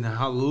houses in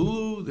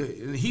Honolulu.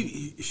 And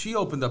she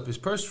opened up his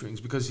purse strings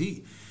because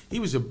he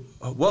was a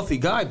wealthy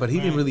guy, but he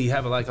didn't Right. really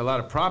have like a lot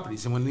of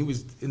properties. And when he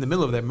was in the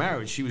middle of their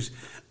marriage, she was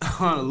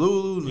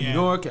Honolulu, New Yeah.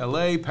 York,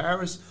 L.A.,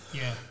 Paris.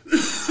 Yeah. Yeah,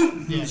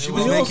 She they was were-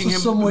 They making also him-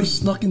 some way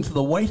snuck into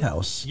the White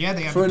House. Yeah,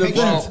 they have for a an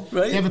picture. event,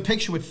 right? They have a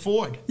picture with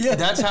Ford. Yeah.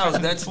 That's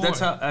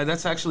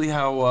actually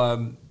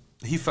how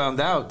he found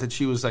out that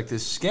she was like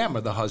this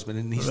scammer, the husband,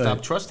 and he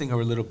stopped trusting her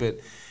a little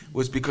bit,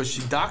 was because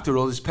she doctored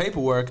all this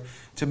paperwork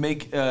to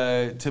make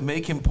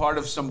him part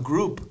of some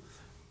group.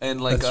 And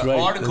like an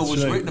article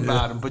was written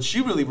about him, but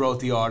she really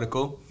wrote the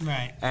article.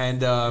 Right.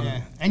 And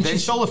and she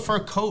sold a fur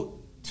coat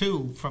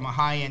too from a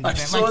high-end event.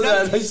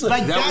 That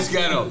was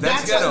ghetto.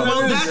 That's ghetto.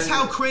 Well, that's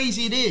how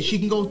crazy it is. She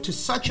can go to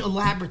such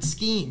elaborate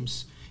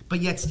schemes,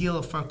 but yet steal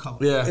a fur coat.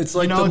 Yeah, it's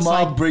like the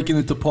mob breaking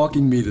into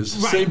parking meters.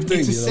 Right. Same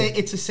thing.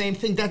 It's the same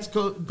thing.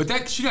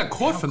 But she got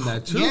caught from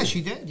that too. Yeah, she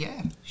did.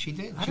 Yeah, she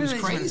did. She was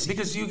crazy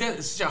because you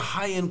get such a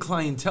high-end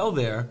clientele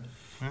there.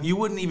 You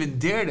wouldn't even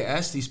dare to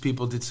ask these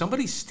people, did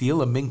somebody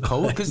steal a mink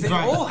coat? Because they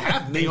all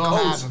have mink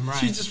coats. Have them,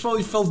 She just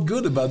probably felt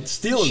good about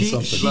stealing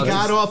something. She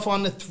got off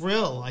on the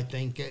thrill, I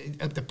think.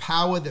 The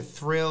power, the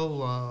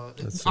thrill.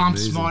 I'm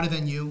smarter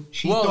than you.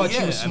 She thought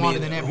she was smarter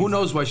than everyone. Who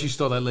knows why she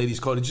stole that lady's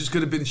coat? It just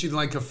could have been she didn't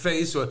like her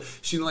face, or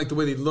she didn't like the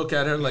way they look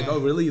at her. Like, oh,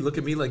 really? You look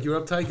at me like you're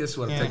uptight? Guess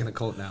what? I'm taking a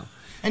coat now.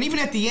 And even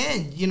at the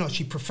end,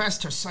 she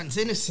professed her son's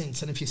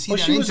innocence. And if you see that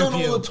she interview, was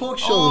on all the talk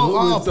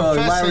shows with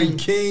Larry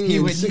King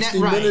and 60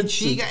 Minutes.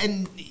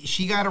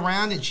 She got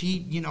around and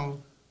she,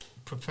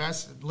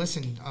 professed.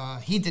 Listen,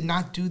 he did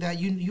not do that.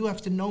 You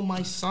have to know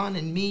my son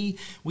and me.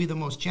 We're the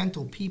most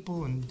gentle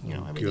people, and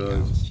everything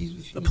else.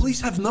 The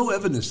police have no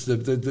evidence.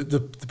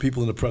 The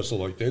people in the press are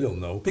like, they don't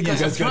know.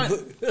 Because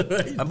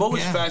I'm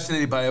always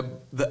fascinated by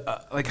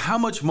like how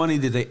much money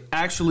did they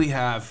actually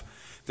have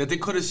that they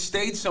could have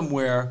stayed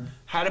somewhere,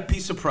 had a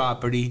piece of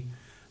property,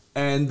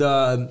 and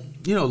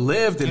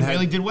lived and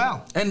really did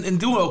well and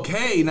do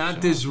okay.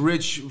 Not this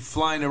rich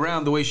flying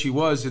around the way she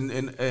was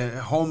in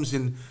homes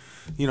in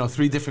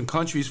 3 different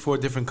countries, 4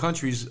 different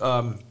countries.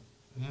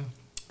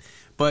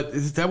 But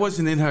that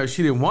wasn't in her.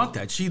 She didn't want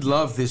that. She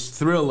loved this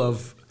thrill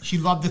of. She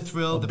loved the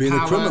thrill, the being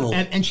power, a criminal,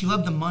 and she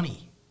loved the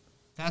money.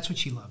 That's what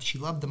she loved. She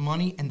loved the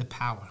money and the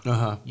power.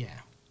 Yeah,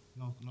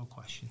 no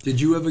question. Did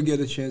you ever get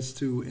a chance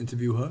to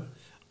interview her?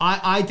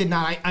 I did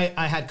not.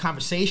 I had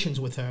conversations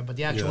with her, but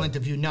the actual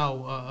interview,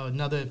 no.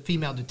 Another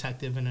female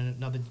detective and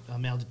another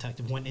male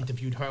detective went and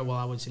interviewed her while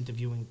I was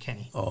interviewing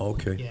Kenny. Oh,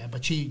 okay. Yeah,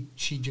 but she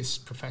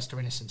just professed her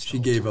innocence. She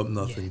gave up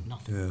nothing. Yeah,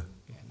 nothing.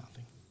 Yeah,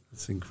 nothing.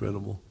 That's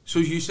incredible. So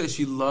you said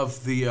she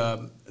loved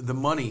the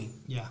money.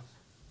 Yeah.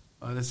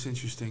 That's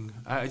interesting.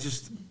 It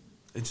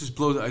just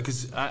blows,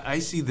 because I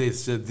see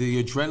this,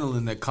 the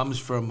adrenaline that comes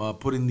from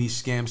putting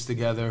these scams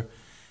together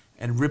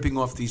and ripping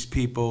off these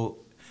people.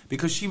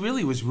 Because she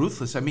really was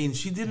ruthless. I mean,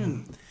 she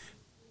didn't.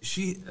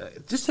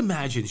 Just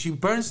imagine, she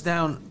burns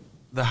down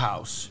the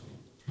house.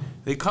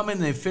 They come in,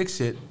 they fix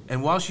it,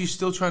 and while she's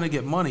still trying to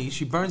get money,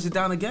 she burns it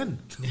down again.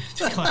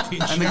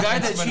 And the guy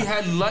that she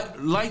had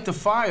light the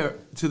fire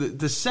to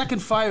the second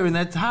fire in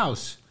that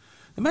house.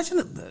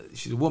 Imagine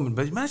she's a woman,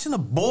 but imagine the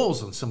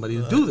balls on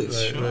somebody to do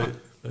this. Right.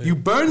 You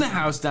burn the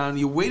house down.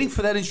 You're waiting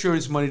for that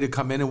insurance money to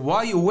come in, and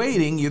while you're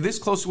waiting, you're this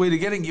close away to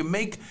getting. You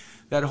make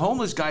that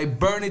homeless guy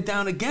burn it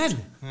down again.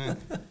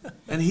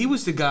 And he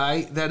was the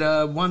guy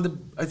that wanted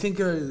to, I think,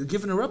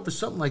 giving her up or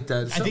something like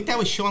that. I think that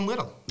was Sean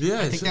Little. Yeah.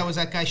 I think that was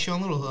that guy,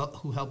 Sean Little,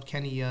 who helped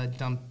Kenny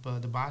dump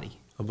the body.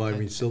 Of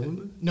Irene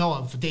Silverman? No,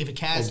 of David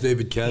Kasdan. Oh,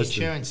 David Kasdan. The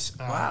insurance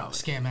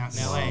scam out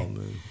in L.A.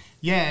 Man.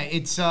 Yeah,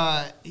 it's...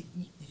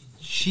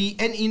 she...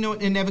 And,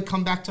 it never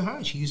come back to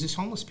her. She uses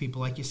homeless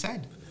people, like you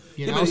said.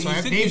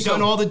 They've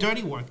done all the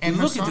dirty work. And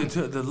look at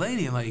the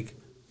lady and like...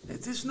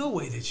 There's no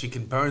way that she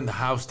can burn the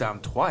house down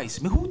twice.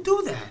 I mean, who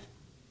do that?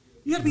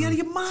 You gotta be out of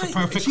your mind. It's a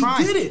perfect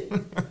crime. She did it.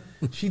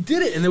 She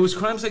did it, and there was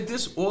crimes like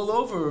this all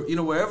over.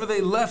 Wherever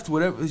they left,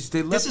 whatever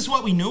they left. This is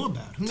what we knew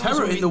about. Who knows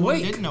terror in the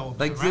wake. Didn't know about,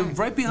 like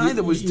right behind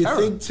it was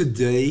terror. You think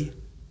today,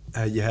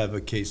 you have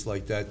a case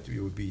like that, it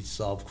would be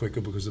solved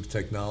quicker because of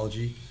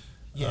technology?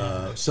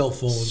 Yeah. Cell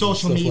phones,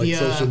 social media,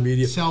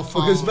 cell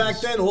phones. Because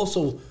back then,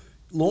 also,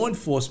 law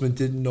enforcement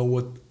didn't know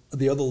what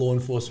the other law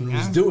enforcement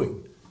was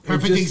doing.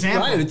 Perfect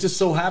example. Right, it just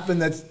so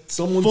happened that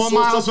someone 4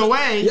 miles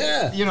away.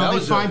 Yeah, they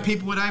find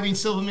people with Irene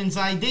Silverman's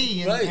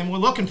ID, and we're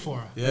looking for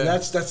her. Yeah, and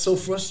that's so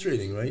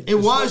frustrating, right? It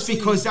was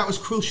because that was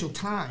crucial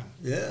time.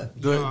 Yeah,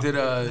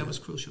 that was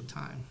crucial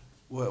time.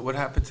 What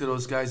happened to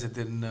those guys that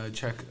didn't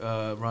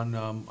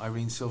run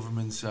Irene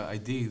Silverman's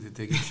ID? Did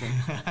they get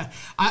changed?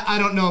 I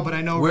don't know, but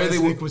I know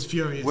Resnick was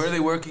furious. Where are they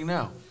working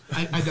now?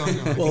 I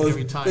don't know. Well,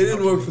 they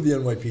didn't work for the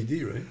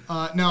NYPD,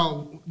 right?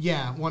 No,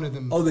 one of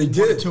them. Oh, they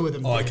did? 1 or 2 of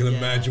them. Oh, I can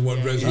imagine what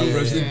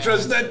Resnick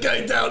dressed that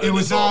guy down in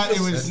his office.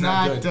 It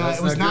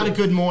was not a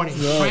good morning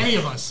for any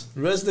of us.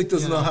 Resnick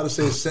doesn't know how to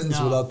say a sentence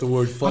without the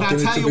word fucking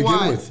to begin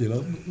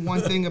with,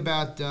 One thing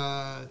about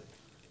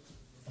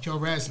Joe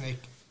Resnick,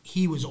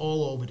 he was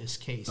all over this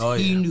case. Oh,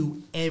 he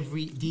knew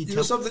every detail. You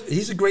know something?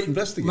 He's a great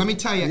investigator. Let me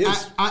tell you,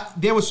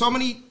 there were so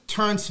many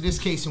turns to this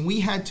case, and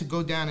we had to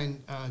go down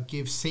and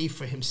give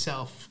Safer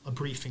himself a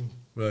briefing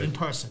in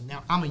person.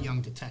 Now, I'm a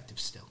young detective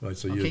still. Right,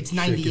 so you're it's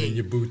 98. shaking in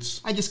your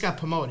boots. I just got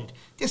promoted.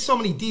 There's so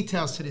many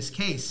details to this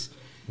case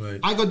Right.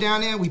 I go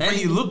down there.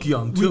 And you look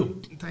young,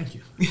 too. Thank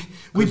you.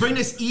 We bring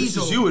this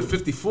easel. This is you at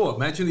 54.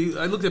 Imagine,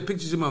 I looked at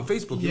pictures of him on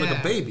Facebook. You're like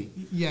a baby.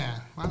 Yeah.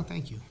 Well,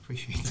 thank you.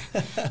 Appreciate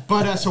it.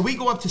 But so we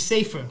go up to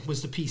Safer,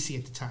 was the PC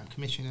at the time,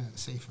 Commissioner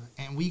Safer.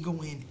 And we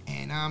go in,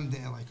 and I'm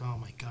there like, oh,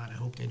 my God, I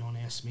hope they don't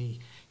ask me.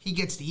 He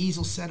gets the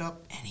easel set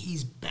up, and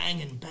he's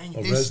banging.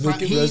 Oh,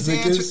 Resnick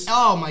is?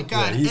 Oh, my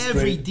God, yeah,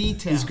 every great.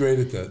 detail. He's great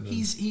at that. Man.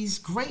 He's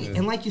great. Yeah.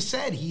 And like you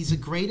said, he's a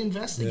great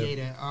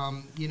investigator.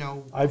 Yeah.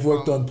 I've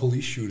worked on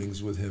police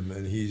shootings with him,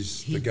 and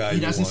he's the guy he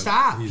you doesn't want.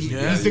 stop.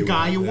 He's the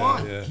guy you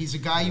want. Yeah. He's the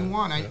guy you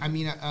want. I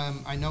mean,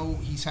 I know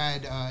he's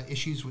had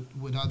issues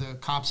with other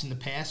cops in the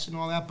past and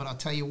all that, but I'll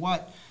tell you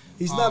what.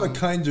 He's not a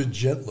kinder,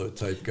 gentler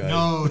type guy.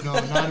 No,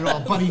 not at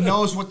all. But he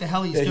knows what the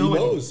hell he's doing. He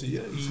knows.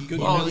 He's a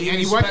good guy. And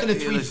he worked in the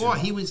 3-4.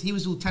 He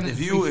was lieutenant.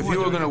 If you were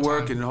going to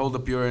work and hold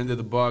up your end of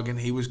the bargain,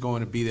 he was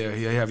going to be there.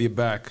 He'd have your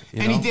back.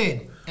 And he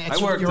did. I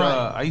worked.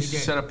 Right. I used to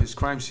set up his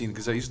crime scene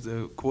because I used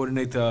to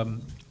coordinate the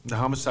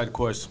homicide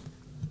course.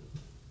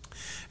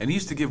 And he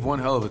used to give one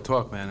hell of a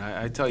talk, man.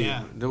 I tell you,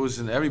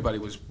 everybody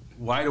was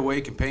wide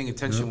awake and paying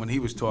attention when he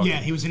was talking. Yeah,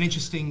 he was an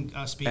interesting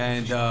speaker.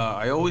 And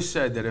I always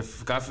said that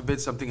if, God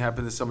forbid, something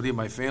happened to somebody in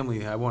my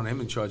family, I want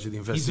him in charge of the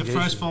investigation. He's the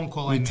first phone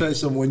call I made. Let me tell you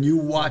something. When you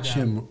watch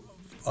him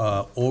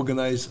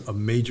organize a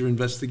major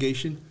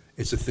investigation,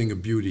 it's a thing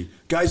of beauty.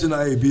 Guys in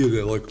IAB,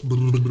 they're like...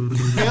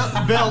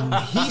 Bill,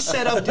 he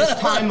set up this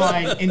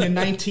timeline in the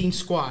 19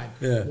 squad.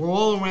 Yeah. We're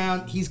all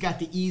around. He's got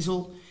the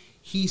easel.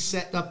 He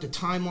set up the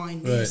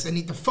timeline,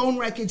 and the phone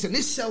records, and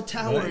this cell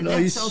tower, and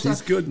that cell tower.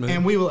 He's good, man.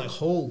 And we were like,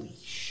 holy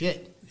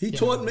shit. He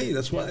taught me.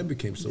 That's why I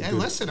became so good.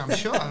 Listen, I'm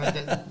sure.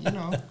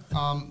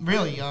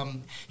 Really,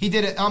 he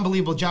did an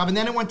unbelievable job. And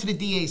then it went to the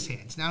DA's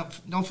hands. Now,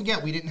 don't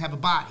forget, we didn't have a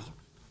body,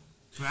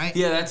 right?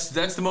 Yeah,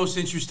 that's the most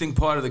interesting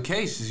part of the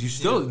case.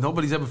 Is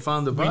nobody's ever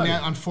found the body.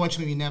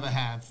 Unfortunately, we never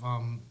have.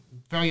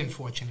 Very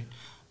unfortunate.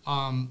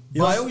 I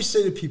always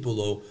say to people,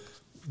 though,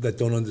 that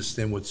don't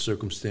understand what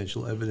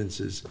circumstantial evidence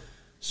is,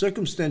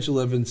 circumstantial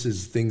evidence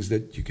is things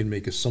that you can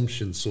make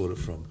assumptions sort of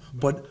from.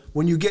 But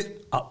when you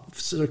get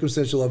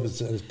circumstantial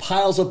evidence and it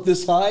piles up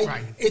this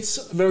high,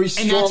 it's very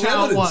strong evidence. And that's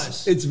how it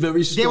was. It's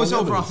very strong. There was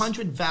over evidence.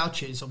 100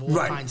 vouchers of all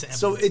kinds of evidence.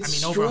 So it's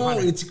strong.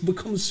 Over it's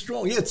become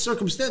strong. Yeah, it's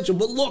circumstantial.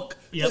 But look,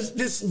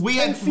 this we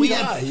 10 had feet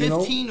high,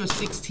 15 or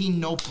 16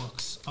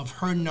 notebooks of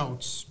her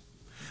notes.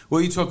 Well,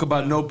 you talk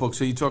about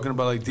notebooks. Are you talking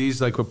about like these,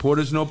 like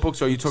reporters'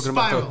 notebooks? Or are you talking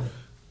about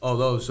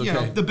those?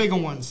 Okay. The bigger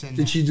ones.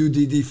 Did she do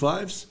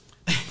DD5s?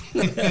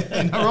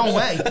 In her own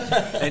way.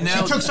 And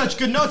now, she took such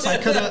good notes. I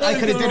could have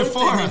did it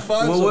for her.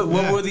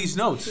 What were these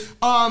notes?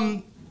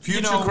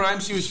 Future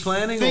crimes she was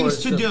planning? Things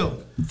to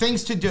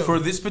do. For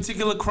this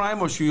particular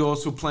crime, or she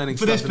also planning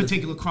for this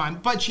particular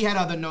crime? But she had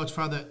other notes for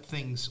other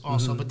things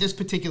also. But this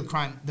particular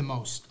crime, the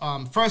most.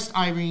 First,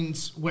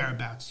 Irene's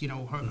whereabouts.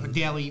 Her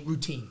daily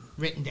routine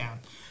written down.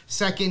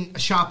 Second, a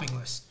shopping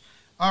list.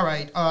 All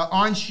right,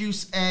 orange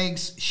juice,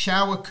 eggs,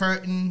 shower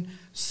curtain,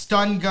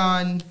 stun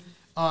gun.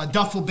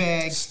 Duffel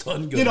bag,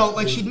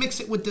 she'd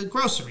mix it with the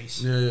groceries.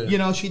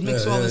 She'd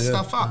mix all this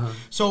stuff up.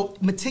 So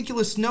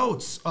meticulous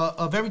notes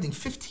of everything.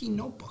 15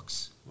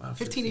 notebooks. Wow,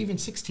 15, even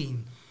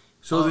 16.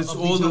 So it's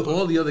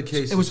all the other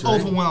cases. It was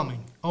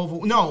overwhelming.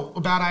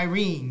 About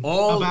Irene.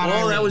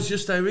 That was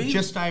just Irene.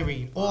 Just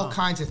Irene. All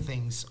kinds of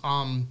things.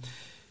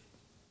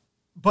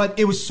 But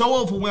it was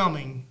so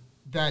overwhelming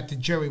that the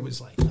jury was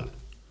like.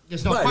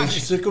 There's no question.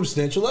 It's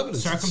circumstantial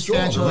evidence.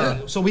 Circumstantial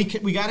evidence. So we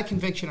got a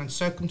conviction on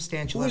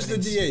circumstantial evidence. Who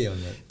was the DA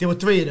on that? There were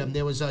three of them.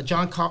 There was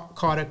John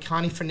Carter,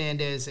 Connie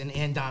Fernandez, and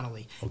Ann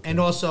Donnelly. Okay. And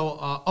also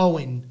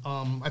Owen,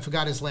 I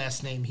forgot his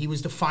last name. He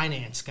was the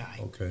finance guy.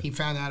 Okay. He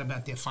found out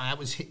about their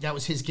finance. That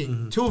was his gig.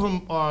 Mm-hmm. Two of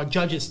them are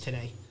judges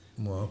today.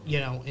 Wow.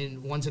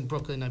 And one's in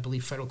Brooklyn, I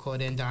believe, federal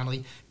court, Ann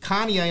Donnelly.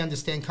 Connie, I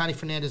understand, Connie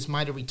Fernandez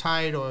might have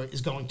retired or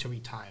is going to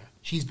retire.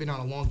 She's been on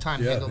a long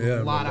time, handled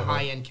a lot of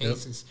high-end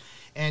cases. Yep.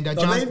 And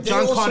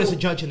John Carter's a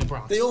judge in the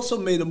Bronx. They also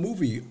made a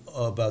movie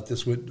about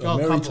this with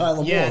Mary Tyler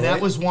Moore. Yeah, that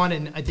was one,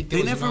 and I think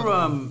they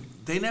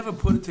never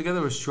put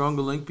together a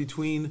stronger link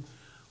between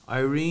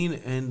Irene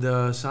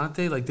and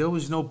Sante. Like there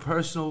was no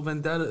personal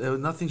vendetta. There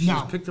was nothing. She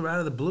just picked her out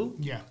of the blue.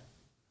 Yeah.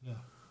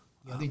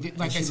 They did,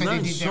 like I said, they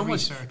did their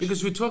research.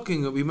 Because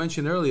we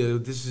mentioned earlier,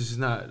 this is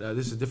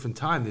a different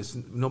time.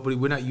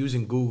 We're not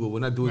using Google. We're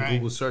not doing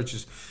Google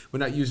searches. We're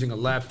not using a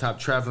laptop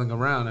traveling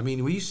around. I mean,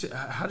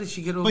 how did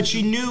she get over? But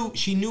she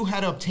knew how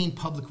to obtain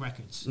public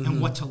records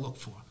and what to look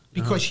for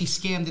because she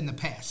scammed in the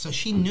past. So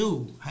she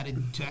knew how to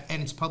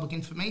and it's public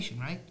information,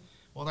 right?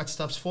 All that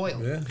stuff's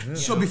foiled. Yeah.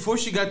 So before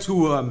she got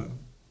to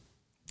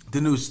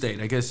the new state,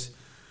 I guess.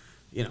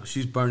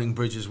 She's burning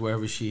bridges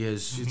wherever she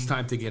is. Mm-hmm. It's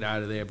time to get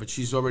out of there. But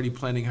she's already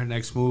planning her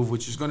next move,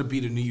 which is going to be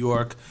to New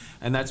York.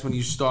 And that's when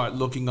you start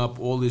looking up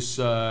all this.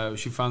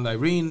 She found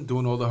Irene,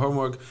 doing all the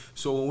homework.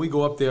 So when we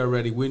go up there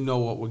already, we know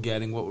what we're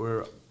getting, what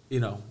we're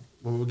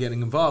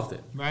getting involved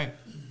in. Right.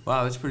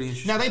 Wow, that's pretty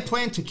interesting. Now, they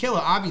planned to kill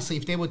her. Obviously,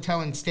 if they were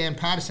telling Stan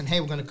Patterson,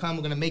 hey, we're going to come,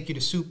 we're going to make you the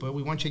super,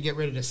 we want you to get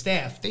rid of the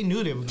staff, they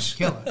knew they were going to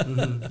kill her.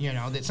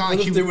 It's not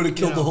what if they would have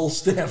killed the whole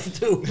staff,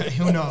 too?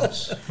 Who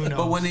knows?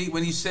 But when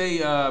you say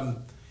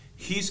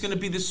he's going to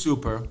be the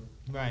super.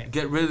 Right.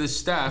 Get rid of the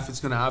staff. It's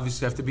going to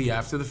obviously have to be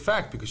after the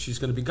fact because she's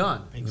going to be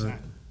gone.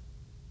 Exactly.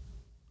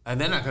 And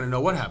they're not going to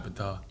know what happened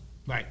to her.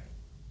 Right.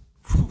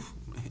 Whew,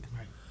 man.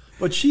 Right.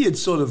 But she had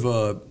sort of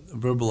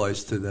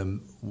verbalized to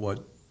them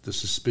what the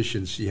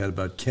suspicions she had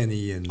about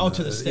Kenny and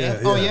To the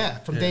staff.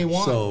 From day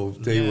one. So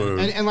they were,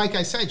 and like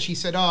I said, she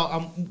said,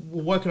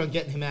 we're working on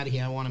getting him out of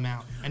here. I want him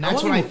out, and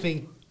that's when I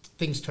think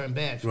things turned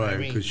bad for right,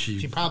 Irene. because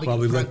she probably let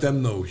confronted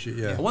them know.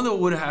 I wonder what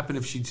would have happened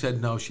if she'd said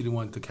no, she didn't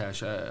want the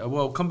cash.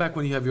 Well, come back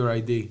when you have your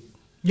ID.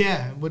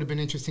 Yeah, it would have been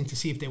interesting to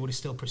see if they would have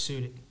still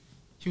pursued it.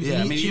 She was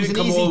Yeah, I mean, she you was didn't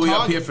an come easy all the way up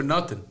target. here for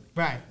nothing.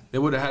 Right. They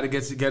would have had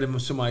to get him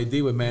some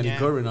ID with Manny Yeah.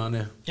 Curran on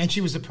there. And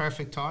she was the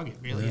perfect target,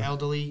 really.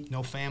 Elderly,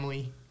 no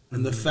family.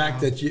 And the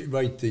fact that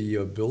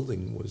the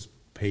building was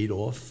paid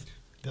off.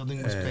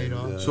 Building was paid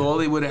off. So all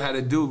they would have had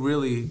to do,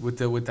 really, with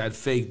that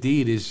fake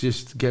deed, is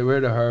just get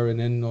rid of her, and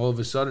then all of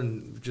a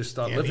sudden, just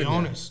start living the there.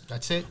 owners.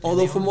 That's it.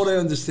 Although, from what I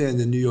understand,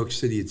 in New York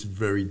City, it's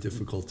very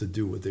difficult to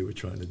do what they were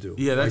trying to do.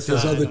 Yeah, that's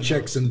there's I other don't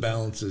checks and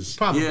balances.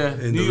 Probably. Yeah,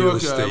 in New the real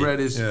York, I estate. read,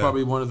 is Yeah.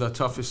 probably one of the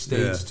toughest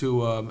states Yeah.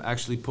 to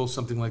actually pull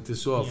something like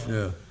this off.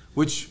 Yeah.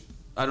 Which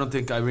I don't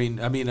think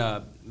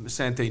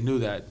Sante knew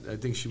that. I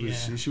think she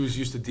was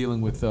used to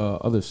dealing with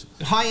others.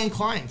 High-end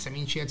clients. I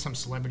mean, she had some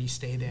celebrities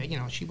stay there. You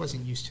know, she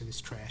wasn't used to this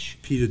trash.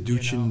 Peter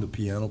Duchin, You know. the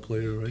piano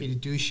player, right? Peter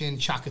Dushin,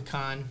 Chaka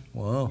Khan.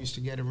 Wow. Used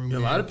to get a room Yeah, a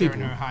there lot of during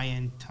people. her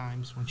high-end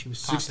times when she was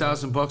popular.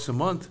 $6,000 a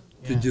month.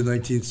 Did your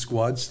 19th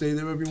squad stay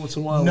there every once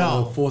in a while? No.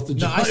 On the 4th of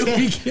No, July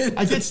weekend?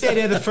 I did stay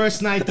there the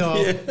first night, though.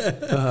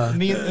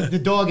 Me, the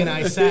dog, and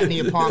I sat in the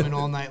apartment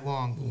all night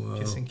long,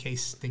 just in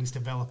case things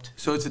developed.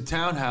 So it's a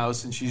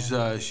townhouse, and she's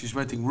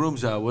renting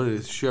rooms out. What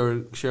is it,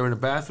 sharing a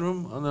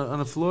bathroom on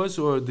the floors,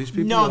 or these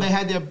people? No, they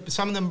had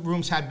some of the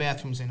rooms had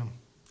bathrooms in them.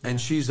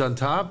 And she's on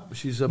top.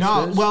 She's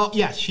upstairs. No, well,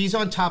 yes, she's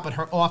on top, but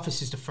her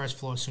office is the first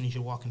floor as soon as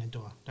you walk in the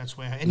door. That's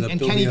where. And that Kenny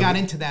building got have-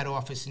 into that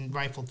office and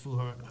rifled through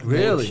her.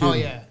 Really? Oh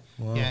yeah,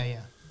 yeah.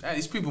 Ah,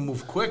 these people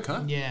move quick,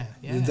 huh? Yeah.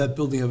 Did that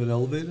building have an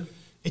elevator?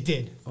 It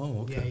did.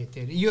 Oh, okay. Yeah, it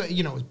did.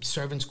 You know,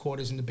 servants'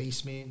 quarters in the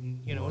basement,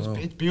 and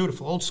it's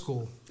beautiful, old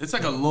school. It's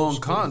like a long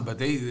con, but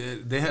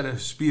they had to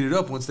speed it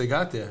up once they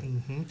got there.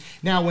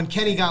 Now, when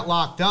Kenny got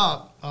locked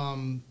up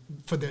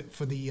for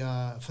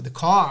the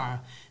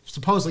car,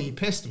 supposedly he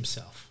pissed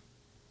himself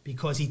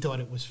because he thought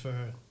it was for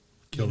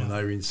Killing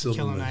Irene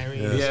Silverman. Killing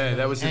Irene. Yeah. Yeah,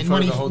 that was in And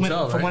front when of the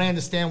hotel, From right? what I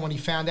understand, when he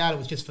found out it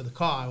was just for the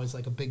car, it was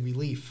like a big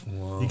relief.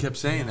 He kept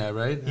saying that,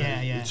 right?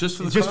 Yeah. It's just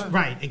for the car?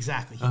 Right,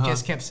 exactly. He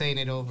just kept saying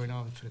it over and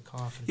over for the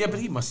car. Yeah, but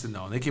he must have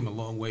known. They came a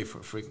long way for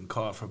a freaking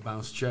car for a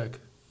bounce check.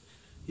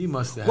 He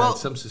must have Well, had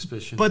some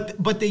suspicion.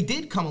 But they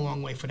did come a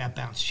long way for that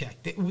bounce check.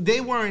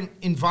 They weren't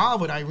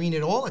involved with Irene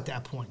at all at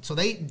that point. So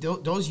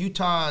those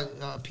Utah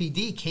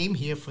PD came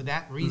here for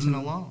that reason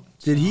alone.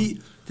 Did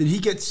he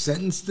get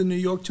sentenced in New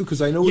York too?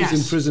 Because I know he's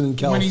in prison in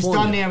California. When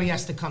he's done there, he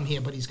has to come here,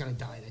 but he's going to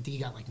die. I think he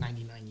got like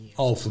 99 years.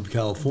 Oh, from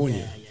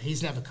California. Yeah.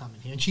 He's never coming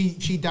here. And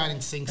she died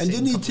in Sing Sing. And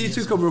didn't he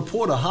took took a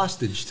reporter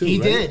hostage too? He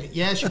right? did.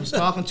 Yeah, she was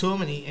talking to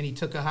him, and he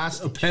took a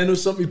hostage. A pen or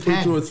something he put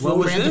Pen. to her throat. What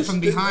was Grabbed it this? from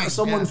behind.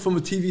 Someone yeah. from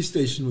a TV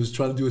station was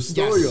trying to do a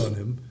story Yes. on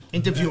him.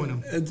 Interviewing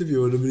him.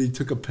 Interviewing him, and he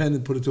took a pen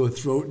and put it to her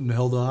throat and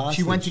held her hostage.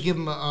 She went to give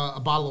him a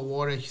bottle of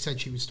water. He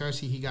said she was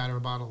thirsty. She got him a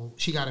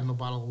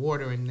bottle of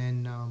water, and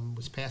then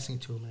was passing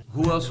it to him.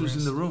 Who else was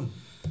in the room?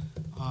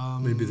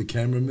 Maybe the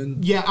cameraman.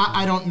 Yeah,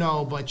 I don't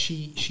know, but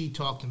she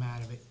talked him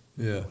out of it.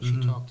 Yeah. She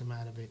talked him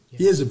out of it. Yeah.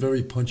 He has a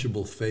very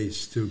punchable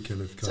face too,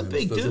 Kenneth. He's a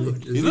big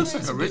dude. He looks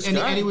like a rich and,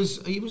 guy. and he was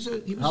a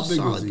How big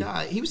solid was he?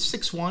 guy. He was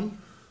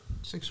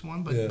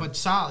 6'1", but Yeah. but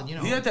solid. You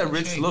know, He had that good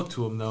rich shape. look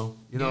to him, though.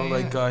 You know, Yeah,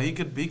 like yeah. he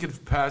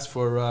could pass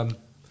for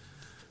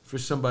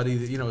somebody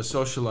that, a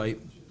socialite.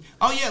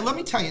 Oh yeah, let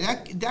me tell you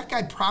that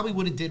guy probably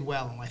would have did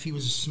well in life. He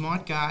was a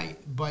smart guy,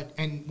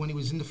 and when he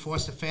was in the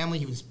foster family,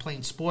 he was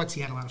playing sports.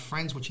 He had a lot of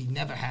friends, which he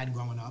never had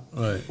growing up.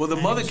 Right. Well, the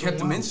And mother he was kept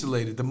doing him well.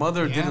 insulated. The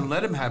mother Yeah. didn't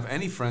let him have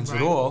any friends at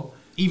Right. all.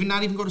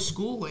 Not even go to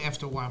school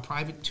after a while.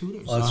 Private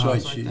tutors. Oh, that's and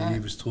right. things like that. He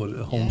was taught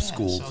Yeah,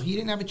 homeschooled. so he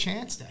didn't have a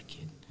chance. That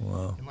kid.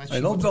 Wow. Unless Hey,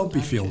 she don't would've be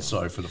done feeling it.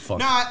 sorry for the fuck.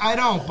 No, I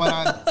don't.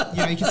 But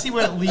you can see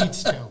where it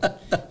leads to.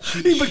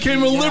 He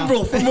became a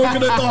liberal from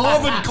working at the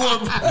Harvard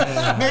Club.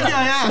 Maybe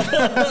I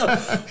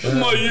am. In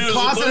my years,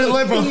 Closeted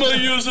liberal. in my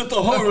years at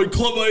the Harvard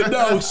Club, I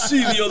now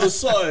see the other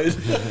side.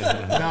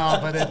 No,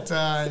 but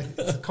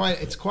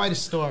it's quite a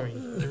story.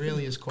 It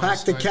really is quite.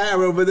 Pack a the story.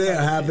 car over there,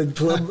 Harvard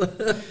Club.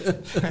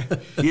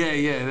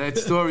 Yeah, that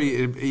story.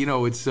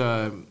 It's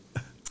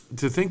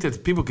to think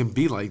that people can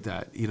be like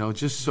that.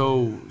 Just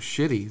so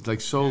shitty,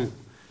 like so.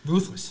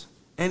 Ruthless.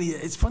 And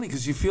it's funny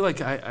because you feel like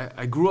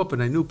I grew up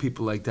and I knew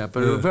people like that,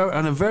 but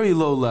on a very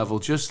low level,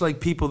 just like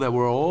people that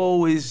were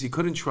always, you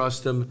couldn't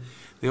trust them.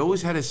 They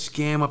always had a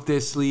scam up their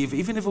sleeve,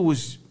 even if it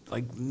was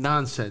like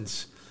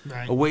nonsense,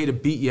 Right. a way to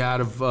beat you out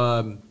of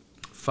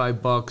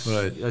 $5,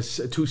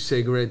 Right. 2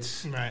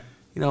 cigarettes. Right.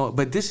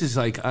 But this is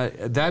like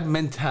that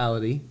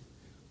mentality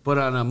but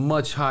on a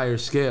much higher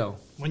scale.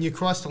 When you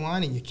cross the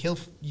line and you kill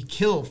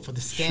for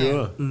the scam.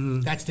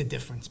 Sure. That's the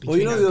difference. Well,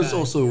 you know, between there's our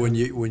also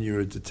guys. when you're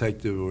a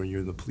detective or you're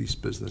in the police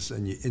business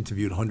and you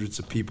interviewed hundreds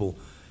of people,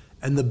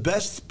 and the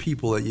best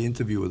people that you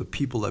interview are the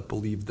people that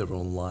believe their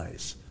own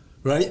lies.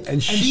 Right?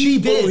 And she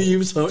did.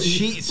 believes her.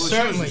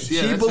 Certainly.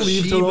 She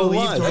believed her own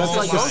lies. That's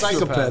like a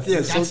psychopath.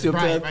 Yeah, That's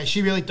sociopath. right.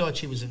 She really thought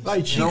she was innocent.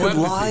 Right, she No could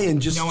empathy. lie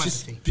and just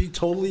empathy. be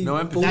totally No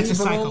empathy. believe That's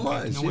a her own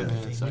psychopath. lies. No Yeah.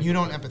 empathy. When you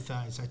don't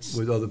empathize, that's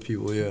With other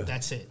people, yeah.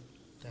 that's it.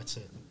 That's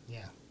it. Yeah.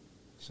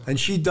 So. And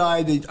she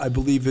died, I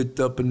believe,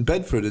 up in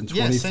Bedford in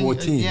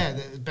 2014. Yeah,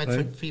 the Bedford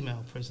right?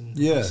 female prison.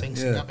 Yeah, Sing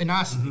yeah. in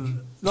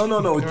Austin. No,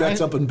 Right?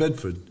 that's up in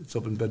Bedford. It's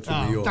up in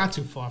Bedford, New York. Not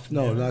too far from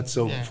No, there. not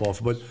so Yeah. far.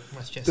 But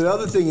Westchester. the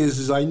other thing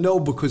is I know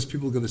because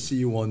people are going to see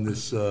you on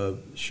this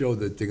show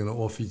that they're going to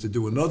offer you to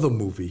do another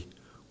movie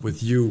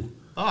with you.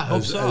 Oh, I hope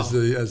as, so.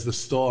 as the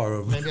star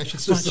of Maybe I should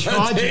start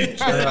charging.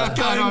 I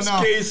don't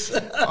know. Case.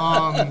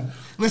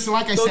 Listen,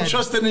 like I Don't said,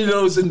 trust any of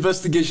those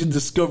investigation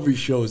discovery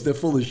shows. They're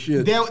full of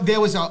shit.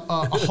 there was a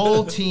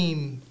whole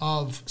team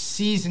of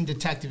seasoned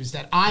detectives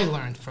that I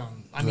learned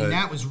from. I mean, Right.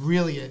 that was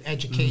really an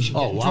education,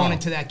 Oh, getting wow. thrown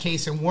into that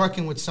case and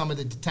working with some of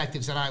the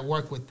detectives that I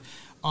worked with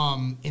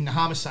in the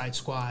homicide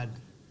squad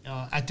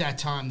at that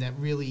time that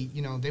really,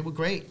 they were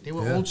great. They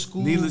were Yeah. old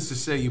school. Needless to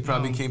say, you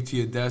probably No. came to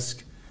your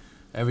desk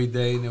every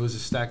day, and there was a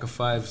stack of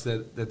fives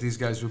that these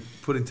guys were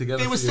putting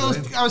together. They were for you,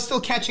 still, right? I was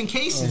still catching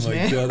cases, Oh my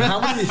man. God!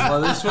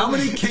 How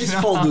many case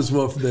folders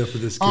were there for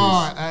this case?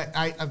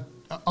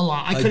 A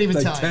lot. I Like- couldn't even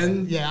like tell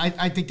 10? you. Yeah,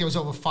 I think there was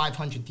over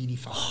 500 DD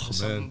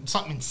files. man.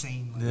 Something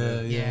insane. Like Yeah,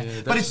 that. yeah. But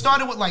it That's-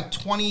 started with like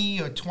 20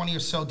 or so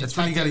detectives. That's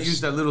when you got to use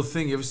that little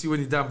thing. You ever see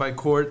when you're down by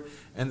court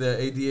and the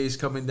ADA's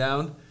coming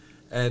down,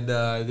 and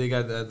they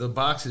got the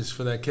boxes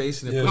for that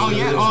case. And Yeah. put it Oh, in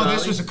yeah. the Oh, trolley?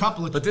 this was a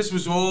couple of... But this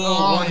was all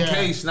Oh, one yeah.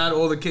 case, not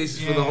all the cases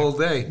for the whole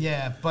day.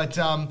 Yeah, but,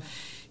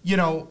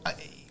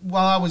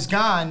 while I was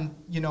gone,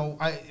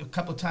 a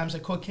couple of times I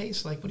caught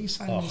case. Like, what are you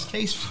signing this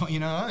case for? You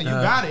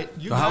got it.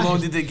 You So got how long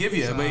it. did they give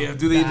you? So, I mean,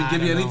 do they even I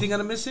give you don't know. anything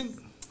on a missing?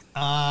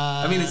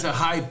 I I mean, it's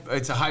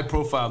a high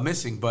profile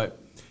missing, but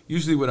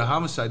usually with a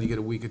homicide, you get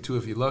a week or two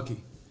if you're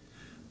lucky.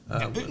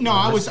 No,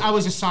 I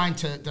was assigned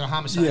to the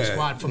homicide Yeah,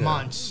 squad for yeah,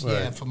 months. right.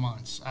 Yeah, for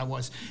months I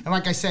was. And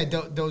like I said,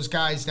 those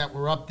guys that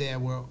were up there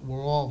were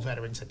all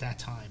veterans at that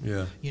time.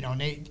 Yeah.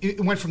 And it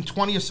went from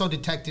 20 or so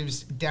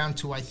detectives down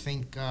to I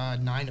think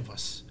 9 of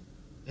us.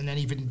 And then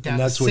even down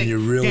that's to when 6, you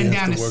really then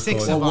have down to work 6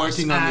 hard. of Well, us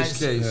working on this as-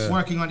 case. Yeah.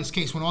 Working on this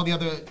case. When all the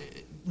other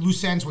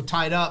loose ends were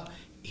tied up,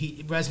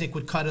 Resnick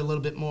would cut a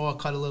little bit more,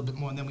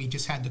 and then we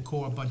just had to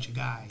core a bunch of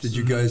guys. Did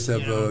you guys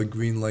have You know. a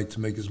green light to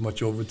make as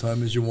much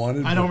overtime as you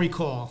wanted? I don't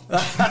recall.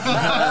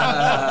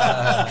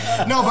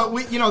 No,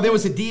 but there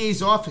was a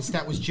DA's office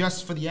that was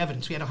just for the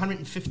evidence. We had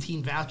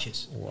 115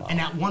 vouchers, and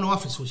that one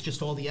office was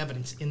just all the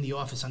evidence in the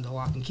office under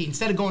lock and key.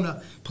 Instead of going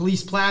to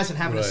Police Plaza and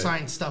having to Right.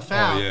 sign stuff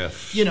out, yeah.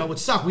 it would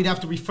suck. We'd have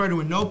to refer to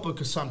a notebook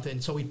or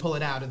something, so we'd pull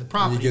it out of the And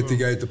property. you get the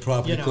room. guy at the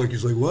property You know. clerk.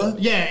 He's like,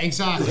 "What? Yeah,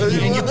 exactly.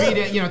 And you'd be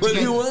there, What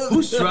do you want?"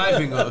 Who's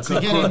driving to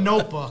get a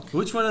notebook.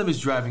 Which one of them is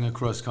driving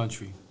across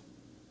country?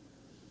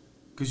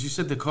 Because you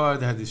said the car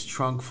that had this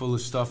trunk full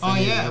of stuff. Oh,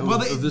 in it. yeah. Well,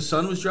 the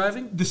son was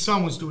driving. The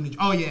son was doing it.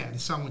 Oh yeah, the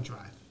son would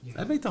drive. Yeah.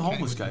 I'd make the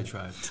homeless guy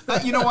drive.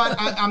 You know what?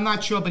 I'm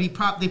not sure, but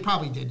they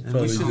probably did. And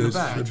we sit in the did.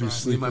 back. I'd be Me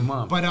sleeping. and my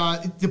mom.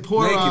 But the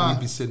poor Naked, we'd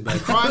be sitting back.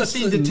 crime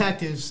scene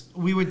detectives,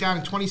 we were down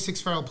in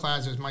 26 Federal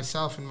Plazas,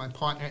 myself and my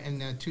partner,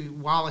 and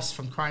Wallace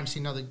from Crime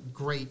Scene, another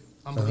great,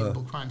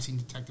 unbelievable crime scene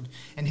detective,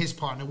 and his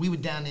partner. We were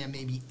down there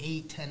maybe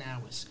 8-10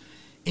 hours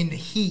in the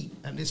heat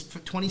of this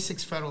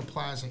 26 Federal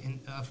Plaza in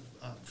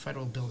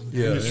Federal building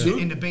Yeah,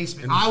 in the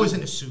basement. I was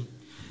in a suit.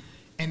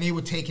 And they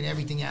were taking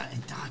everything out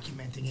and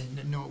documenting it.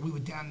 And we were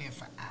down there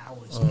for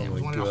hours, man. It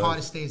was my one of the God.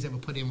 hardest days ever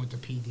put in with the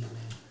PD, man.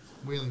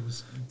 Really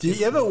was. Do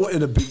you ever,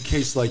 in a big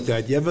case like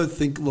that, you ever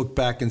look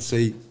back and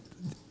say,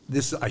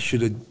 "This I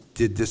should have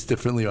did this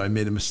differently, or I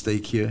made a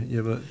mistake here"? You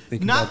ever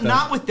think about that?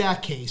 Not with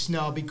that case,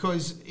 no,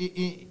 because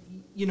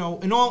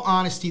in all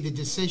honesty, the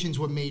decisions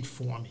were made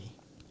for me.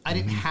 I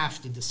didn't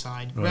have to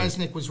decide. Right.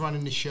 Resnick was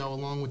running the show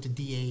along with the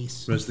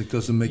DAs. Resnick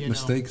doesn't make You know.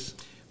 mistakes.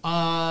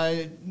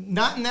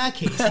 Not in that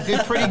case. He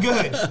did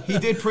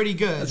pretty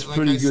good. That's like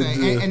pretty I good,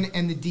 say. yeah.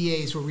 And the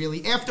DAs were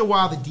really, after a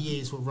while, the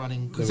DAs were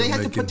running because They they were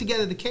had to making- put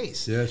together the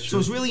case. Yeah, So sure. it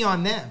was really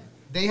on them.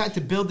 They had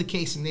to build the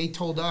case, and they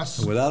told us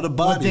And without a what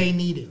body. they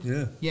needed.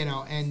 Yeah.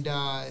 And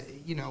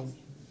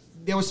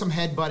there was some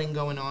headbutting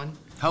going on.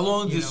 How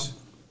long You does this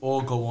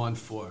all go on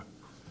for?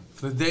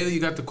 For the day that you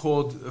got the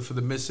call for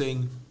the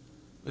missing,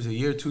 was it a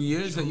year, 2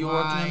 years that you were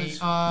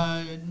working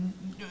on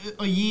this?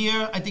 A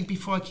year, I think,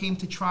 before I came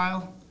to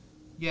trial.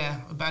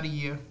 Yeah, about a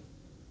year.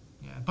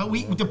 Yeah, but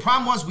the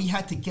problem was we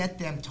had to get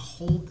them to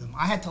hold them.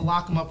 I had to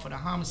lock them up for the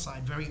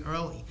homicide very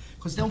early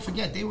because don't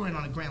forget they were in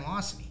on a grand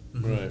larceny.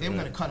 Right, They were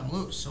right. going to cut them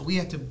loose, so we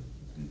had to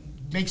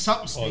make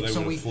something stick. they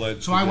So would've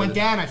fled so I went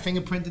together. down, I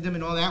fingerprinted them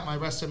and all that, and I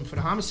arrested them for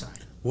the homicide.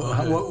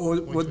 What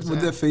would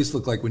their face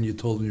look like when you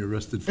told them you're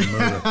arrested for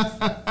murder?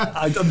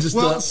 I'm just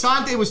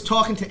Sante was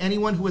talking to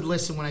anyone who would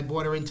listen when I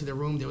brought her into the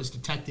room. There was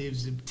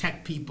detectives and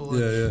tech people.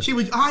 And she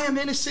would, I am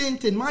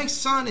innocent, and my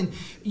son, and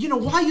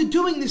why are you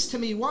doing this to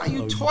me? Why are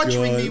you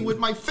torturing me with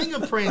my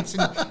fingerprints?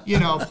 And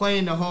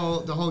playing the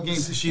whole game.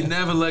 She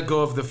never let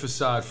go of the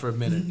facade for a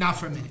minute. Not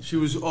for a minute. She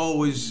was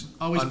always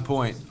on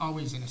point.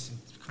 Always innocent,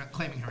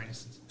 claiming her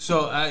innocence.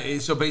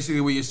 So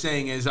basically what you're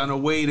saying is on a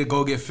way to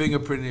go get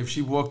fingerprinted, if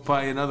she walked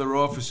by another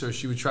officer,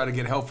 she would try to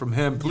get help from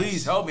him.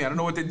 Please help me. I don't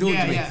know what they're doing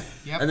to me.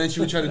 Yep. And then she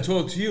would try to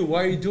talk to you.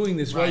 Why are you doing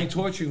this? Why are you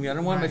torturing me? I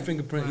don't want my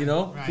fingerprint,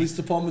 Right. Police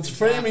department's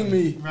framing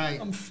me. Right.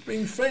 I'm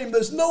being framed.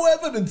 There's no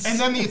evidence. And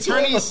then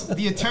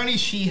the attorneys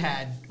she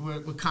had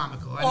were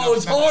comical. It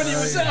was Hardy. It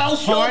was Al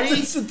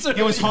Sharpton's attorney.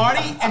 It was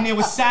Hardy, and there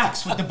was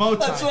Sachs with the bow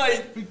tie. That's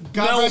right.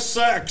 Mel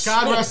Sachs.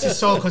 God rest his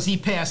soul, because he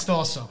passed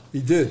also.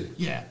 He did.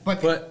 Yeah,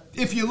 but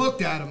if you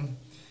looked at him,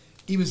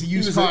 he was a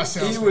used car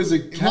salesman. He was a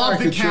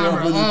caricature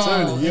of an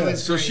attorney. Yeah.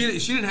 So she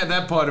didn't have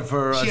that part of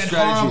her strategy. She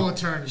had horrible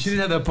attorneys. She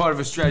didn't have that part of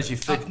her strategy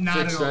fixed,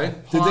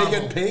 right? Did they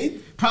get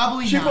paid?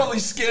 Probably she not. Probably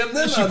scammed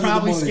them. She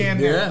probably scammed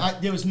them. Yeah.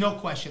 There was no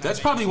question. That's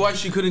probably why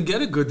she couldn't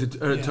get a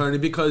good attorney,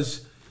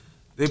 because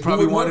they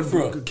probably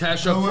wanted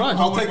cash up front.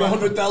 I'll take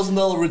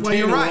 $100,000 retainer. Well,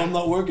 you're right. I'm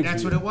not working.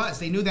 That's for you. what it was.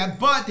 They knew that,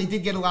 but they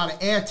did get a lot of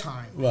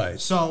airtime. Right.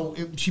 So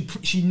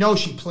she knows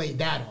she played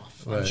that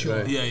off. I'm sure.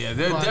 Right. Yeah.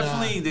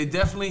 They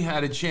definitely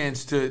had a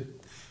chance to.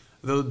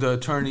 The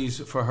attorneys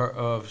for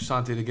her,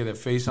 Sante, to get her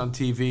face on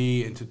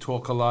TV and to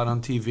talk a lot on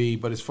TV.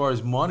 But as far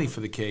as money for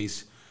the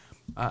case,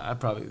 they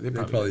probably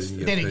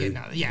didn't get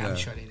nothing. Yeah, I'm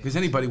sure they did. Because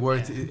anybody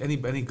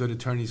any good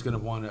attorney is going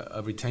to want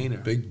a retainer.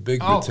 Big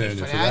retainer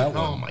for that one.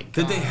 Oh my God!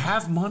 Did they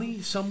have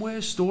money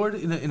somewhere stored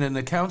in an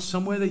account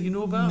somewhere that you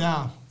knew about?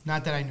 No,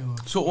 not that I knew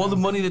of. So all the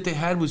money that they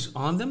had was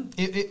on them?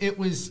 It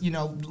was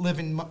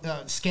living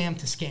scam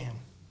to scam.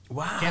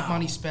 Wow. Get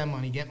money, spend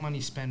money. Get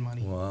money, spend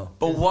money. Wow.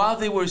 But while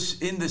they were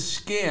in the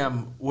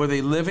scam, were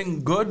they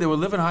living good? They were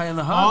living high in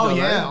the hog. Oh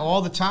yeah, right?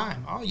 all the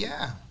time. Oh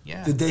yeah.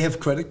 Did they have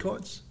credit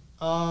cards?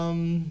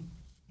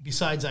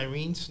 Besides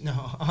Irene's, no.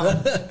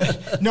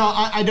 No,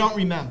 I don't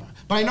remember.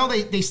 But I know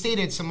they stayed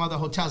at some other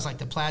hotels like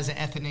the Plaza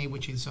Athene,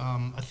 which is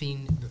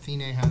Athene,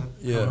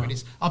 however it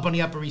is, up on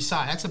the Upper East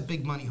Side. That's a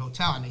big money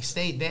hotel, and they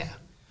stayed there.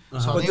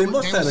 So but they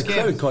must have had a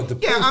credit card to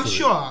pay for I'm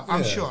sure. it.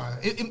 I'm sure.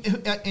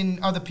 In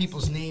other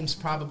people's names,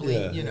 probably.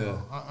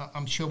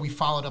 I'm sure we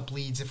followed up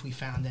leads if we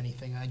found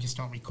anything. I just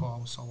don't recall.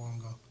 It was so long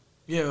ago.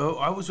 Yeah,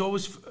 I was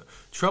always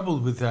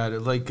troubled with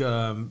that. Like,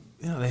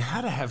 they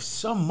had to have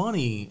some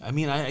money. I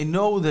mean, I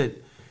know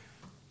that,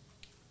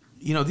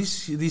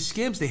 these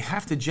scams, they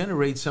have to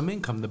generate some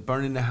income. They're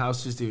burning the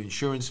houses, their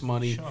insurance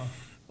money. Sure.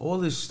 All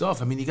this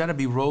stuff. I mean, you got to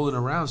be rolling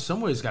around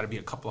somewhere. It's got to be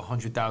a couple of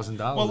 $100,000.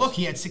 Well, look,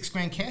 he had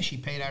 $6,000 cash. He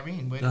paid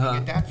Irene. Where did he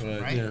get that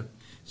from? Right. Yeah.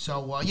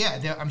 So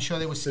I'm sure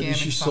they were scamming. Maybe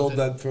she sold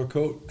that for a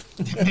coat.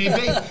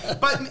 Maybe,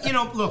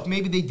 but look,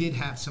 maybe they did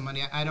have some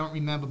money. I don't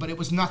remember, but it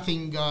was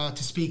nothing to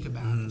speak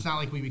about. It's not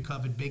like we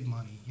recovered big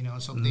money,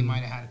 So they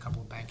might have had a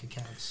couple of bank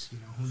accounts.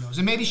 Who knows?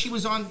 And maybe she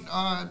was on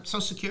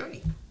Social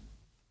Security.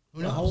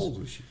 Who knows? How old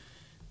was she?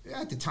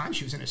 Yeah, at the time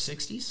she was in her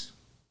 60s.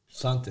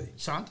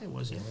 Sante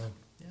was, yeah.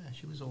 Yeah,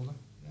 she was older.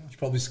 She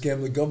probably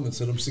scammed the government,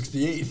 said I'm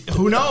 68.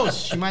 Who knows?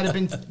 She might have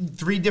been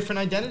 3 different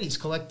identities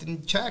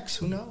collecting checks.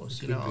 Who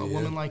knows? A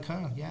woman like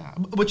her, yeah.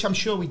 Which I'm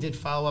sure we did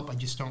follow up. I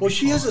just don't. Well,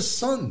 she has a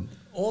son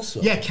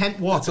also. Yeah, Kent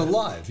Walker. That's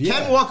alive. Yeah.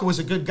 Kent Walker was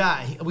a good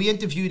guy. We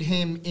interviewed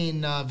him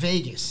in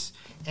Vegas,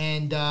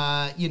 and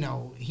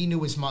he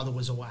knew his mother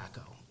was a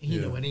wacko. He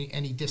knew,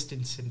 and he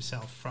distanced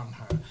himself from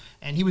her,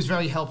 and he was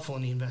very helpful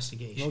in the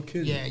investigation. No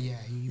kidding.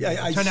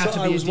 Yeah.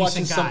 I was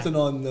watching something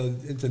on the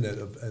internet,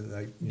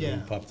 and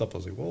it popped up. I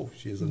was like, "Whoa,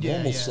 she has a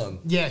normal son."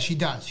 Yeah, she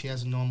does. She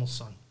has a normal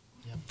son,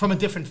 from a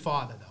different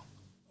father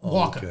though.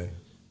 Walker, okay.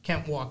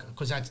 Kent Walker,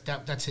 because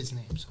that's his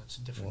name, so it's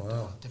a different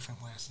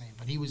different last name.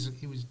 But he was a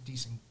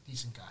decent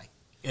guy.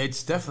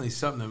 It's definitely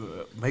something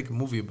to make a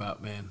movie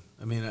about, man.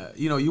 I mean,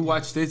 you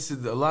watch a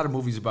lot of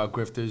movies about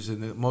grifters,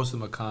 and most of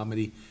them are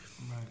comedy.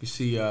 Right. You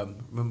see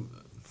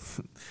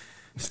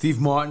Steve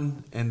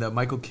Martin and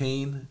Michael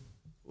Caine.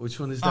 Which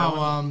one is that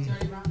one?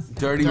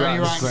 Dirty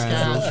Rotten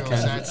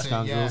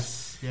Scoundrels.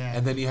 Yes. Yeah.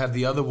 And then you have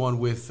the other one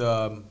with,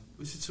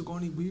 was it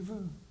Sigourney Weaver?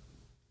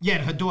 Yeah,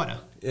 and her daughter.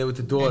 Yeah, with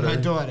the daughter. And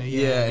her daughter,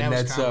 yeah. Yeah, and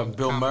that's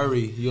Bill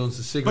Murray. He owns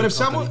the cigarette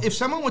company. But if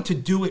someone were to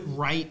do it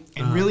right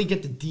and really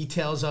get the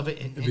details of it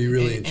it'd be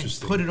really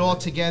interesting. And put it all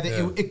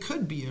together, it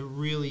could be a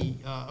really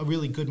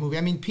good movie.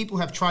 I mean, people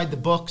have tried the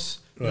books.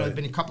 There have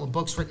been a couple of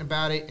books written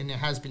about it, and there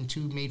has been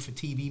 2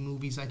 made-for-TV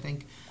movies, I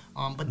think.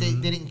 But they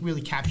didn't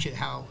really capture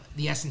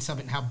the essence of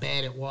it and how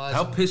bad it was.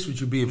 How pissed would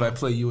you be if I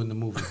play you in the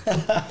movie?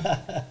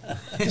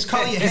 Just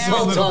color your hair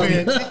a little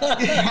bit.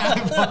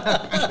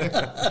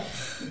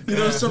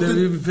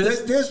 Something.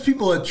 There's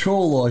people that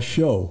troll our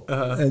show,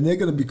 and they're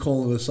going to be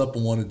calling us up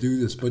and want to do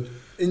this, but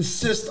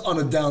insist on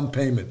a down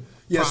payment.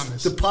 Yes,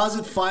 Promise.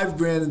 deposit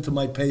 $5,000 into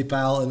my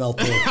PayPal and I'll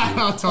talk to you.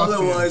 I'll talk to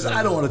you. Otherwise,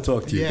 I don't want to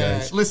talk to you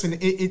guys. Listen,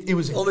 it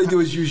was All they do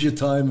is use your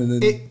time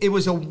and then. it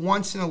was a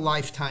once in a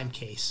lifetime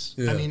case.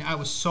 Yeah. I mean, I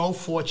was so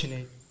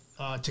fortunate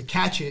to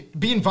catch it,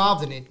 be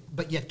involved in it,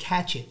 but yet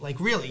catch it. Like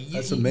really,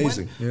 That's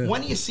amazing.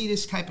 When do you see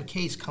this type of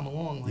case come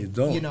along? Like, You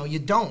don't. You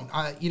don't.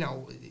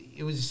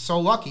 It was so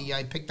lucky.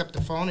 I picked up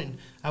the phone and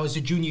I was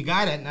a junior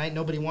guy that night.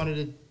 Nobody wanted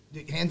to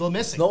handle a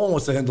missing. No one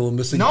wants to handle a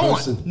missing No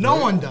person. one. No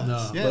one does.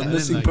 No. Yeah. But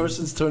missing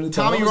persons turn into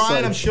Tommy homicides.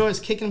 Ryan, I'm sure, is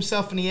kicking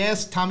himself in the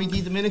ass. Tommy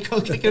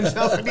DiDomenico kicking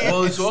himself in the ass.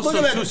 Well, it's also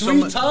Look at too, that, so 3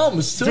 mu-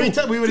 times,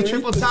 too. We were the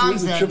triple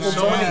times that triple night.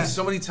 So Yeah. many,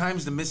 so many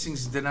times the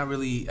missings, they're not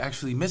really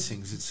actually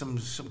missings. It's some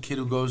kid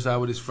who goes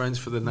out with his friends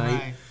for the night.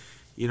 Right.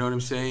 You know what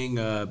I'm saying?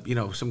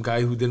 Some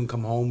guy who didn't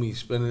come home. He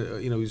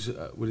spent, he's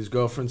with his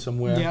girlfriend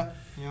somewhere.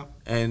 Yeah.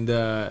 And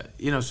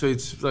so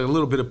it's like a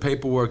little bit of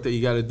paperwork that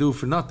you got to do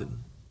for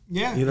nothing.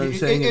 Yeah. You know what I'm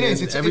saying? It And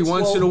is. It's every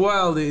once in a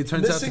while, it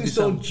turns out to be Missings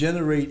don't something.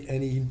 generate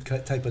any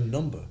type of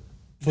number.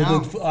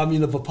 No.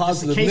 Of a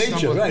positive case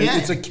nature, number. right? Yeah.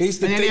 It's a case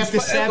that And then takes after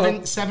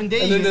forever. 7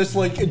 days, And then you- there's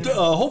like,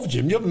 Hope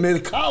Jim, you haven't made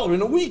a collar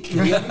in a week.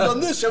 You haven't done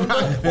this. You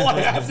haven't done. Oh, I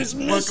have this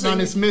missing. Working on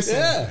this missing.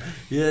 Yeah.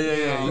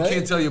 Yeah. You Right?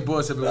 can't tell your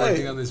boss I've been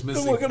working on this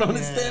missing. Been working on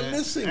this Yeah. damn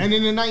missing. And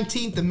in the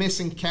 19th, the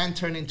missing can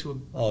turn into a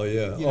Oh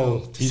yeah. You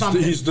know,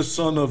 something. He's the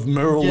son of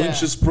Merrill Yeah.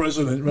 Lynch's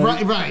president,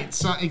 right? right.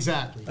 So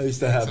exactly. I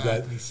used to have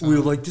Exactly. that. So- We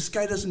were like, this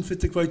guy doesn't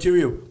fit the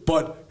criteria,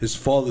 but his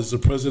father's the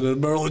president of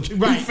Merrill Lynch.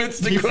 Right. He fits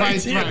the He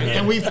fights- criteria. right.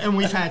 And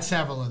we've had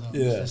several of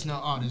those. Yeah. There's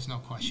no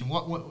question.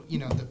 What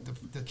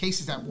the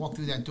cases that walk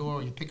through that door,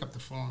 or you pick up the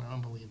phone, are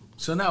unbelievable.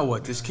 So now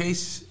what? This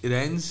case, it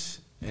ends,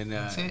 and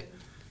That's it.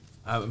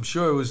 I'm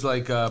sure it was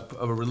like a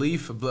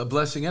relief, a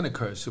blessing and a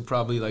curse. So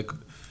probably like,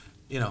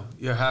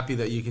 you're happy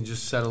that you can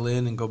just settle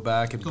in and go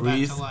back and Go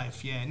breathe. back to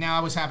life. Yeah. Now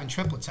I was having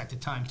triplets at the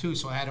time too,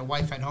 so I had a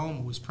wife at home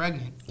who was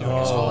pregnant during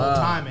this whole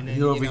time, and then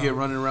You're over here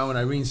running around with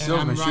Irene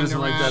Silverman. She running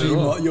doesn't like that around. at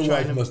all. Your Trying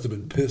wife to- must have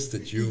been pissed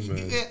at you,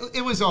 man.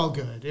 It was all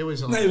good. It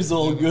was all. It was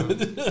all you know.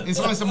 good. As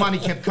long as the money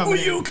kept coming. Will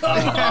in. you come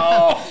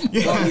home?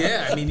 Well,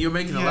 yeah. I mean, you're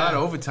making a Yeah. lot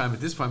of overtime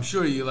at this point. I'm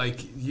sure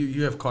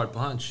you have carte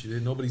blanche.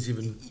 Nobody's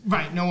even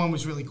Right. No one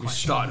was really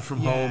questioning. starting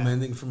from home,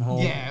 ending from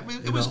home. Yeah,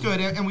 it was good,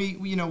 and we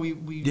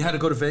You had to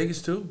go to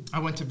Vegas too.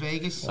 I went to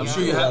Vegas. I'm yeah.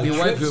 sure your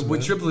wife trips, with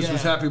man. triplets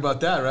was Yeah. happy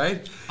about that,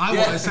 right? I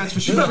was, that's for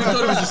You sure. probably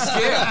thought it was a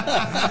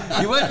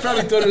scam. Your wife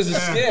probably thought it was a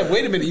scam.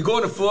 Wait a minute, you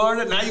going to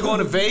Florida, now you're going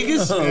to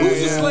Vegas? Who's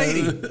this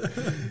lady?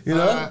 You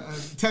know? I'll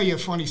tell you a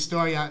funny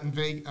story out in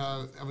Vegas.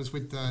 I was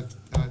with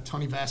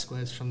Tony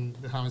Vasquez from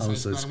the Homicide Homicide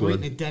Squad. I'm Squad.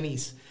 waiting at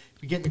Denny's.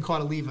 We get in the car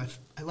to leave.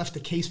 I left the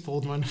case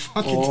folder on the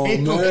fucking Oh,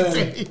 table man. at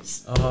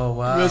Denny's. Oh,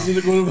 wow.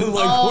 Resident would have been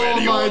like, where do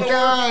Oh you my want to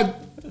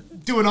God.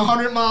 Doing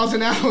 100 miles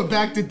an hour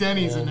back to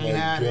Denny's, and they my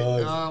had God.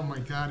 it. Oh my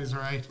God, is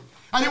right.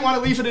 I didn't want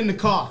to leave it in the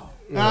car.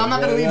 No, I'm not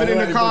going to right, leave it in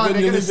right, the but car. then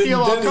They're you going to leave it in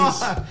steal our Denny's.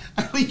 car.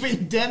 I leave it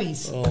in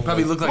Denny's.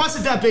 Probably looked It like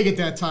wasn't that big at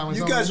that time. It was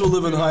You only- guys were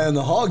living high on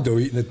the hog, though,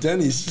 eating at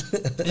Denny's.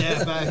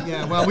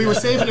 Yeah. Well, we were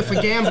saving it for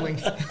gambling.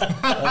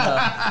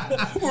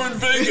 We're in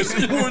Vegas.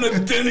 We're in a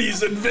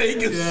Denny's in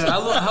Vegas.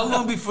 how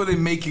long before they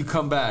make you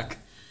come back?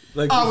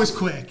 Like, Oh, it was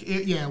quick.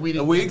 We didn't.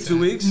 A week, get 2 that.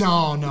 weeks?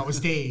 No, it was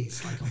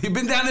days. Like, you've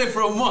been down there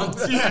for a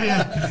month.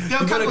 yeah. There were a You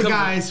gotta couple of come-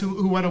 guys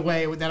who went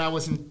away that I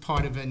wasn't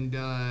part of, and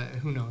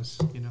who knows?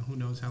 Who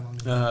knows how long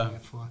they were there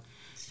for.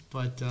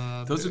 But Those it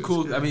are was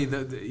cool. good. I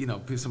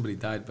mean, somebody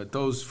died, but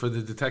those for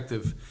the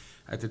detective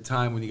at the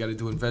time when you got to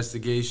do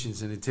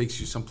investigations and it takes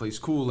you someplace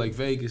cool like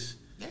Vegas.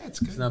 Yeah, it's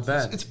good. It's not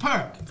bad. It's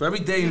perk. For every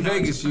day in You know,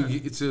 Vegas,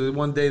 it's it's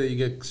one day that you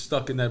get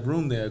stuck in that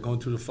room there going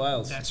through the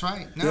files. That's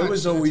right. No, There it's- was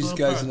it's a always little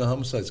guys perk. in the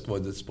Homicide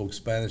Squad that spoke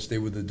Spanish. They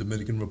were the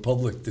Dominican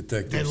Republic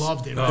detectives. They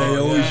loved it. They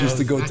Oh, always yeah. used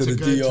to go That's to a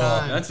the good DR.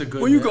 time. That's a good.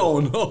 Where you yeah.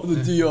 going? Oh,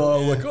 the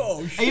DR. Like,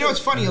 oh, shit. And you know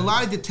what's funny? A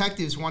lot of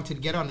detectives wanted to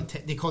get on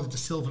they called it the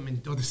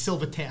Silverman or the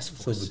Silver Task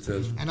Force. Silver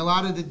Task. And a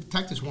lot of the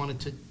detectives wanted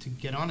to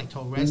get on. They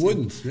told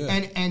residents. wouldn't?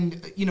 Yeah.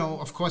 And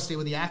of course they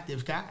were the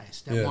active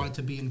guys that Yeah. wanted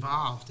to be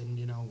involved. And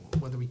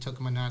whether we took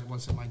them or not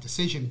wasn't my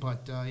decision.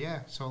 But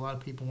yeah, so a lot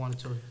of people wanted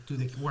to do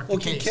the work.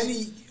 Okay, the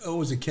case.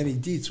 Kenny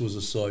Dietz was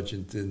a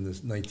sergeant in the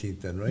 19th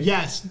then, right?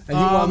 Yes. And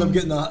he wound up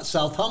getting a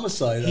South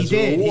Homicide He as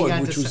did. an He award,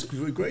 got which the was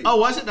Sa- great. Oh,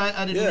 was it?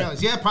 I didn't Yeah.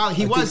 realize. Yeah, probably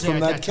he I was think there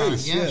from at that that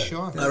case, time. Yeah, yeah.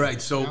 sure. All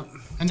right, so Yeah.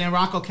 And then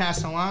Rocco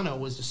Castellano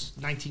was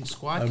the 19th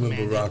squad I remember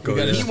commander. Rocco,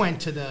 yeah. He went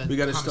to the we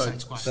got to homicide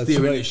start squad. That's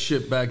steering right. this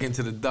ship back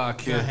into the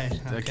dock here. ahead,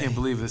 I okay. can't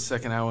believe the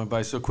second hour went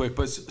by so quick.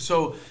 But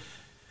so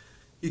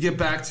you get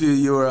back to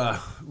your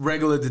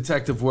regular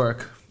detective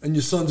work. And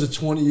your sons are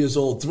 20 years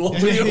old. All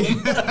three of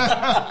them.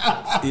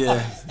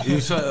 Yeah,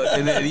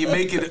 and then you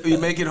make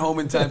it home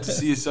in time to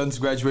see your sons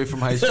graduate from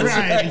high school.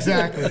 Right,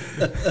 exactly.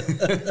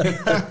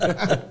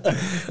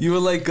 You were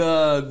like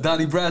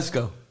Donnie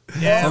Brasco.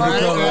 Yeah,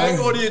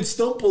 Our audience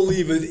don't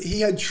believe it.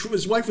 He had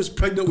his wife was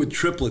pregnant with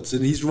triplets,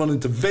 and he's running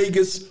to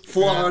Vegas,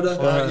 Florida.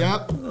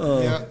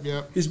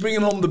 Yep. He's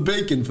bringing home the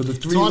bacon for the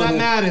three. It's all that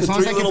matters. As long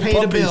as I can pay the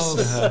puppies. bills.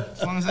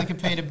 As long as I can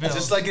pay the bills.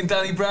 Just like in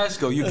Donnie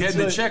Brasco, you're getting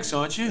the checks,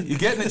 aren't you? You're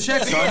getting the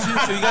checks, aren't you?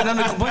 So you got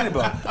nothing to complain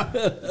about.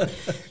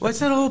 Well,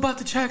 it's not all about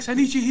the checks. I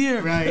need you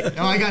here. Right.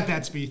 Oh, I got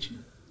that speech.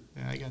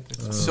 Yeah, I got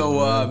that. So,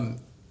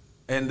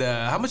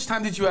 how much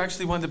time did you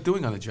actually wind up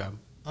doing on the job?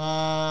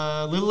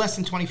 A little less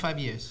than 25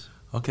 years.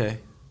 Okay.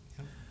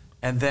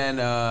 And then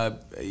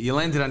you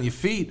landed on your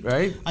feet,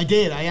 right? I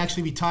did. I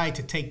actually retired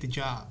to take the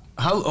job.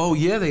 How? Oh,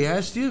 yeah, they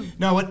asked you?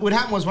 No, what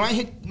happened was when I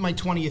hit my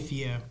 20th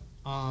year,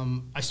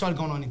 I started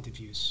going on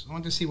interviews. I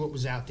wanted to see what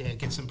was out there,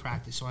 get some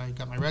practice. So I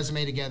got my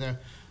resume together.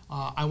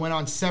 I went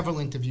on several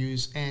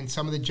interviews, and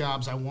some of the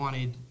jobs I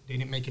wanted, they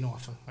didn't make an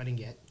offer. I didn't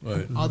get.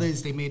 Right.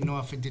 Others, they made an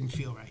offer, didn't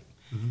feel right.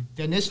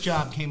 Then this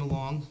job came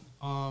along.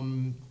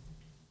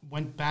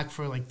 Went back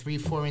for like 3 or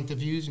 4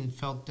 interviews and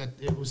felt that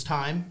it was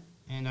time.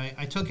 And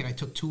I took it. I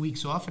took 2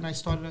 weeks off, and I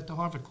started at the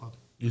Harvard Club.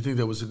 You think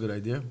that was a good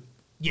idea?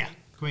 Yeah,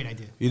 great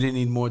idea. You didn't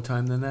need more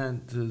time than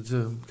that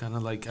to kind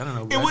of like, I don't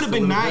know. It would have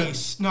been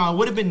nice. No, it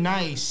would have been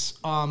nice.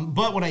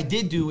 But what I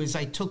did do is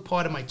I took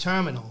part of my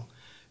terminal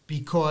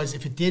because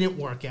if it didn't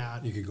work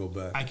out, You could go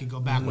back. I could go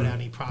back without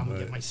any problem,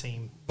 get my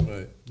same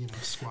Right.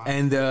 squad.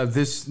 And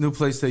this new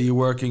place that you're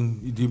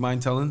working, do you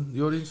mind telling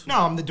the audience?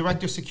 No, I'm the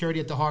director of security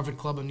at the Harvard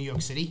Club in New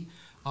York City.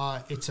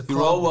 It's a club.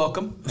 You're all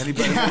welcome.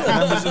 Anybody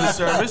members of the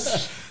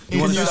service? Can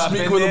wanna you stop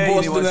speak in with there? a You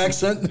Boston want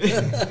some-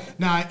 accent?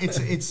 No,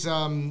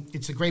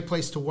 it's a great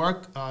place to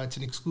work. It's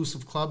an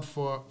exclusive club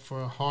for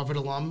Harvard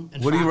alum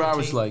and What are your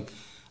faculty. hours like?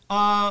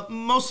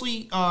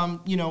 Mostly,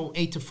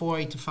 8 to 4,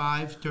 8 to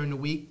 5 during the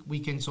week,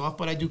 weekends off,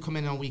 but I do come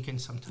in on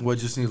weekends sometimes. What,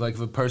 just need, like, if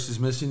a purse is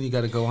missing, you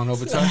got to go on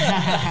overtime?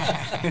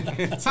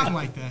 Something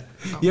like that.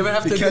 You ever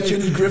have To to catch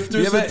any grifters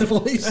you ever- at the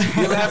place?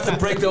 You ever have to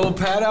break the old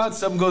pad out?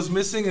 Something goes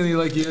missing, and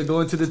you go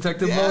into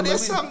detective Yeah, mode?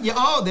 there's maybe? some. Yeah,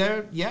 oh,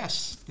 there.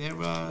 Yes, there.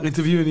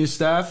 Interviewing your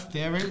staff?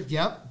 There is.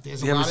 Yep.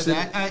 There's a You ever lot of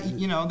sit-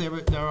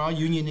 that. There are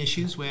union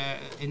issues where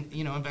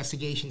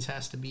investigations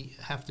have to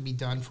be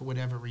done for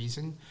whatever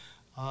reason.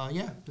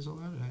 There's a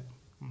lot of that.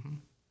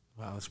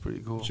 Wow, that's pretty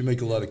cool. You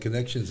make a lot of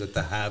connections at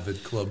the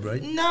Harvard Club,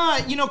 right?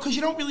 Nah, because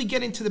you don't really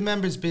get into the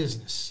members'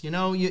 business. I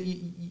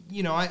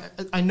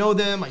know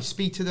them. I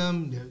speak to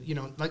them.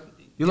 Like.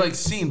 You're like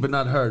seen but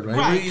not heard, right?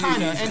 Right, You're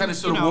kinda, kind and, of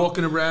sort of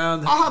walking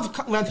around. I'll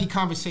have lengthy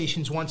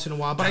conversations once in a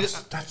while, but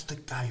That's the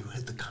guy who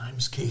had the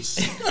Kimes case.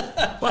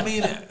 Well, I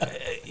mean,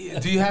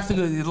 do you have to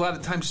go? A lot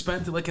of time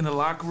spent like in the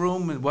locker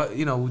room, and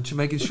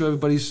making sure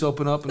everybody's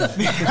soaping up. And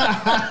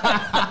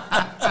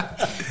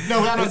no,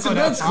 I don't It's go a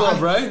that men's far.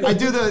 club, right? I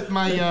do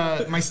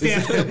my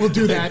staff will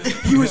do that.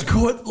 He was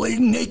caught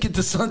laying naked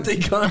to Sunday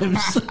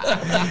Kimes.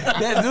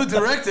 that new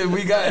director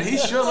we got, he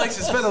sure likes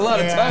to spend a lot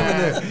of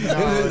time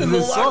in the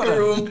locker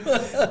room.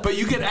 But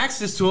you get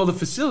access to all the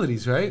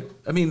facilities, right?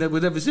 I mean,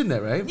 whatever's in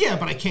there, right? Yeah,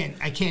 but I can't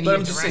But eat I'm at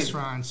the just saying-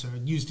 restaurants or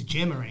use the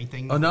gym or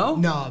anything. Oh, no?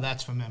 No,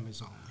 that's for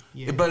members only.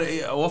 Yeah. But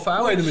off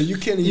hours? Wait a minute, you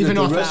can't eat Even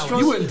at off the hours.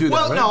 restaurant? You wouldn't do that,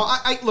 Well,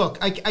 right? no,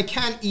 I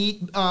can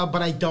eat,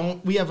 but I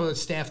don't. We have a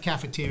staff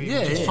cafeteria,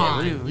 which is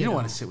fine. You you don't know.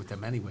 want to sit with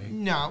them anyway.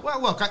 No, well,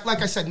 look,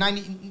 like I said,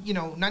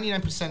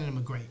 99% of them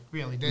are great.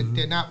 Really,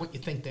 they're not what you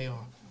think they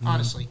are.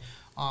 Honestly,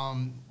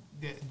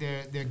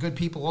 they're good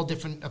people, all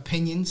different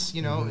opinions.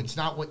 It's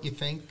not what you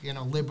think.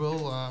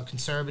 Liberal,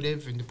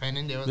 conservative,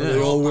 independent.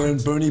 They're all wearing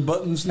Bernie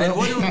buttons now.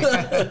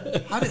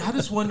 And how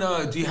does one?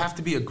 Do you have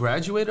to be a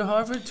graduate of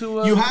Harvard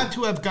to? You had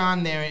to have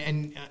gone there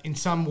and in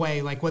some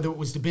way, like whether it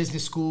was the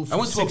business school. For I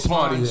went to a 6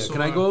 party months there.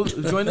 Can I or- go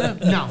join that?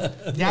 No,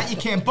 that you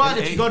can't. But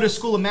if you go to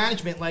school of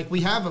management, like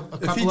we have a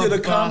couple If he did a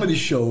of, comedy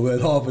show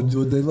at Harvard,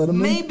 would they let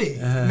him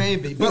in?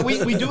 Maybe. But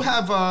we do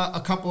have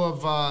a couple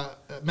of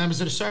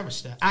members of the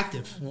service there,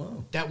 active,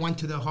 that went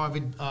to the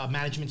Harvard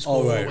management school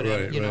Oh, right, or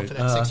whatever, right. for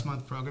that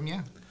 6-month program,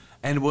 yeah.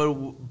 And what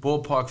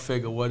ballpark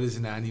figure? What is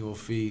an annual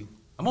fee?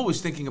 I'm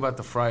always thinking about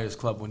the Friars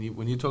Club when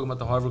you're talking about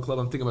the Harvard Club.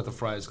 I'm thinking about the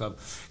Friars Club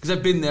because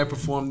I've been there,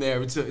 performed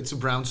there. It's a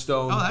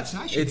brownstone. Oh, that's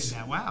nice you did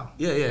that. Wow.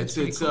 Yeah. That's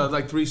pretty It's cool.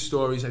 like 3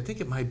 stories. I think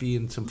it might be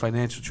in some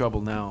financial trouble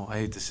now. I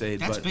hate to say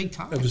it, That's but big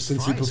time. Ever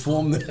since he Friars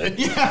performed there.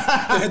 They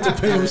had to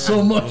pay him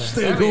so much,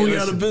 they're I mean, going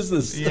out listen, of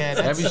business. Yeah,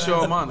 that's, every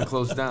show I'm on, they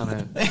close down.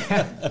 No,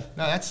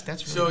 that's really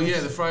So nice. yeah,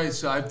 the Friars.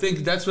 So I think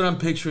that's what I'm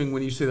picturing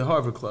when you say the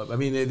Harvard Club. I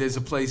mean, there's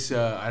a place.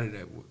 I don't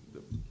know.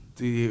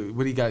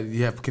 What do you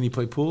got? Can you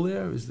play pool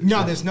there?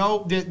 No, there's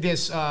no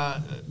there's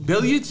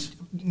billiards.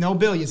 no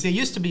billiards. There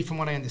used to be, from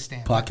what I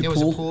understand. Pocket there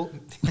was pool? a pool.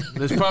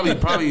 There's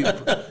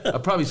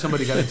probably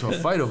somebody got into a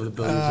fight over the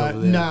billiards over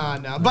there.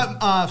 No. But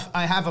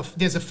I have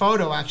there's a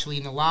photo actually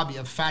in the lobby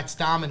of Fats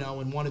Domino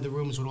in one of the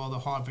rooms with all the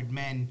Harvard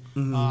men.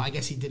 I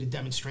guess he did a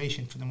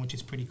demonstration for them, which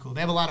is pretty cool.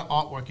 They have a lot of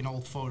artwork and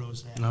old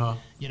photos there,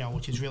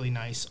 which is really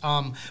nice.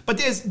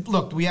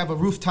 But we have a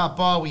rooftop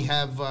bar. We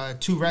have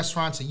 2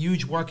 restaurants, a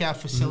huge workout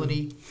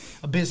facility,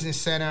 a business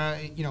center,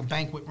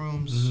 banquet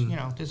rooms.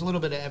 There's a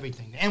little bit of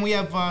everything. And we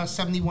have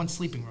 71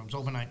 sleeping rooms,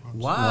 overnight rooms.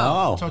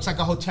 Wow. So it's like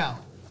a hotel.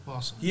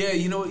 Awesome. Yeah,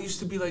 you know, it used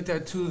to be like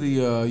that too.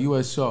 The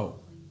USO.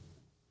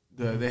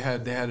 They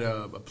had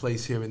a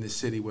place here in the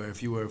city where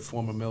if you were a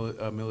former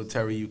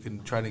military, you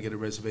can try to get a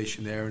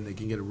reservation there, and they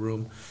can get a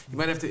room. You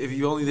might have to, if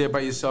you're only there by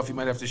yourself, you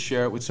might have to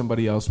share it with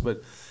somebody else.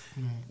 But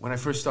when I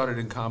first started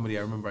in comedy,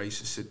 I remember I used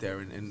to sit there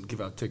and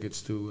give out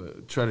tickets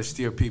to try to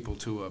steer people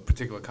to a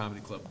particular comedy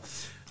club.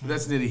 But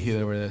that's nitty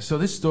here or there. So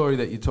this story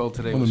that you told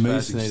today was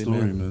fascinating,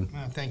 story, man.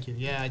 Thank you.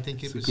 Yeah, I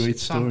think it was a great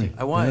something. story.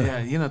 I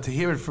want, you know, to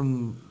hear it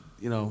from,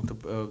 you know,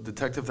 the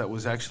detective that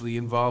was actually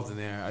involved in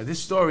there. This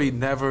story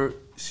never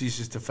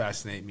ceases to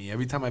fascinate me.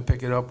 Every time I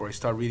pick it up or I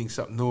start reading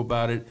something new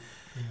about it,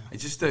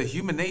 it's just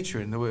human nature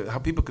and the way, how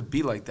people could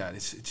be like that.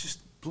 It just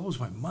blows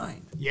my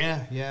mind.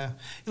 Yeah.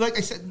 Like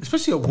I said,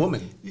 especially a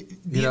woman,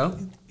 you know,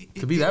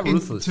 to be that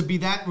ruthless. To be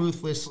that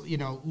ruthless, you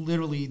know,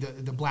 literally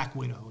the Black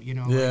Widow, you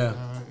know.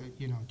 Yeah.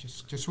 You know,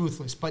 just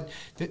ruthless. But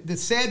the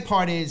sad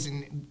part is,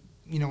 and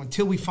you know,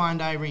 until we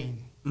find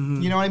Irene.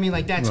 You know what I mean?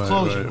 Like that's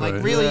closure.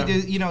 Like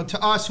really, you know,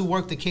 to us who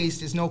work the case,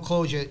 there's no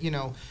closure. You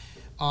know,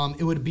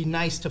 it would be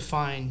nice to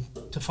find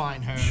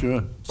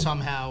her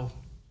somehow.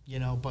 You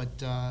know,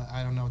 but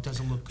I don't know. It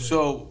doesn't look good.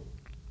 So,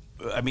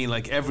 I mean,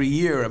 like every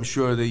year, I'm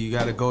sure that you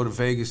got to go to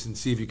Vegas and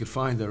see if you could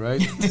find her,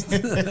 right?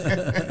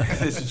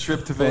 There's a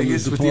trip to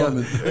Vegas with the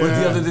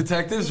other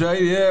detectives,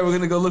 right? Yeah, we're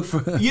gonna go look for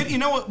her. You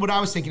know what I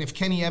was thinking? If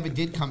Kenny ever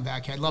did come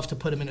back, I'd love to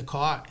put him in a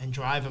car and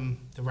drive him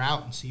the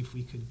route and see if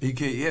we could.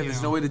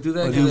 There's no way to do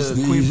that. He's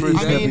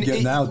never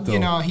getting out, though. You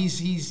know,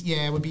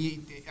 it would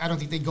be. I don't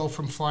think they go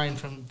flying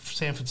from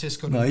San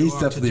Francisco to New York. No, he's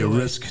definitely a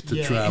risk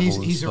to travel. He's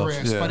and a stuff.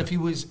 risk. But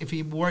if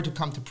he were to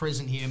come to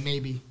prison here,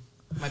 maybe.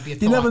 Might be a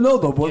you never know,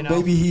 though. But you know?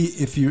 maybe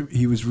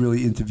he was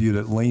really interviewed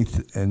at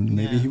length, and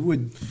maybe he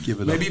would give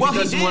it up. Maybe if he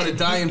doesn't want to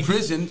die in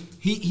prison.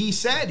 He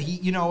said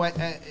you know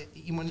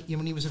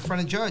when he was in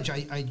front of judge,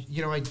 I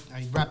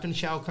wrapped in a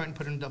shower curtain,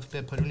 put her in a duffel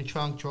bag, put her in a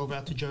trunk, drove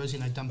out to Jersey,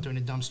 and I dumped her in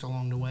a dumpster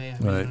along the way.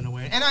 I don't know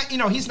where. And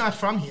he's not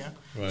from here,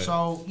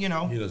 so you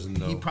know he doesn't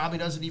know. He probably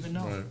doesn't even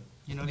know. Right.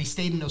 You know, they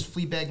stayed in those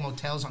Fleabag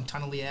motels on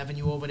Tunnelly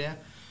Avenue over there.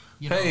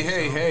 You know,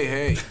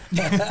 hey.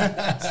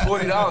 It's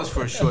 $40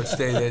 for a short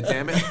stay there,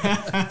 damn it.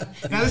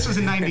 Now, this was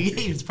in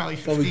 98. It's probably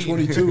 15.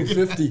 Probably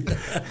 $22.50.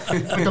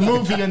 With the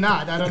movie or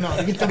not, I don't know.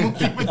 You get the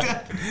movie with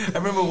that. I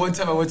remember one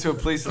time I went to a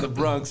place in the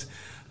Bronx.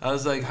 I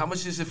was like, how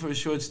much is it for a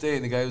short stay?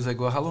 And the guy was like,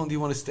 well, how long do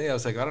you want to stay? I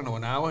was like, I don't know,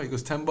 an hour? He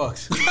goes, $10.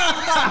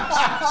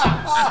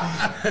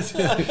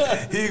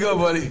 Here you go,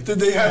 buddy. Did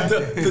they have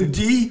the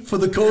D for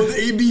the code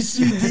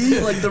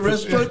ABCD, like the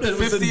restaurant?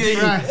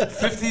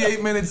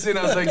 58 minutes in,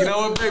 I was like, you know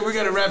what, babe, we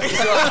got to wrap this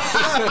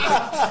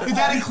up. Did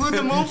that include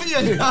the movie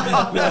or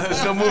no? No,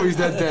 there's no movies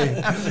that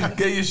day.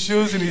 Get your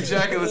shoes and your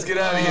jacket, let's get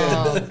out of here.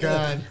 Oh,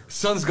 God.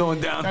 Sun's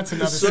going down. That's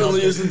another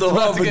certainly isn't the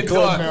Harvard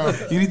Club. No.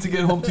 You need to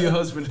get home to your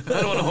husband.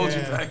 I don't want to hold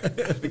you back.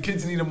 The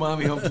kids need a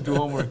mommy home to do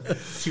homework.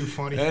 Too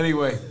funny.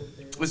 Anyway,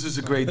 this was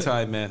a great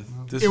time, man.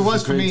 It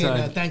was for me.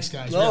 Thanks,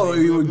 guys. No,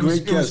 really. you were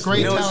great guests. It was great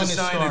You know, telling it's a this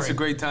sign. story. It's a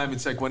great time.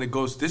 It's like when it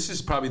goes. This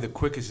is probably the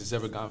quickest it's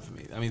ever gone for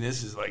me. I mean,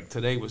 this is like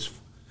today was.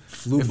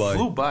 Flew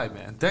by,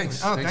 man.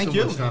 Thanks. Oh, Thanks thank so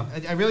you. much, Tom.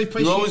 I really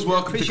appreciate. You're always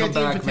welcome to appreciate come the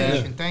back,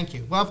 invitation. man. Thank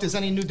you. Well, if there's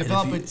any new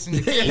developments,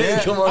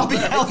 Come on. I'll be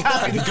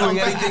happy If to you're come doing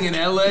back. anything in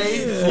LA,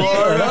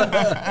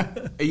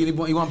 Florida,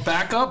 you want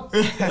backup?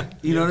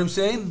 You know what I'm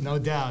saying? No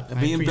doubt. And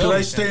being appreciate Can I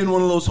that. stay in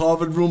one of those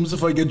Harvard rooms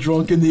if I get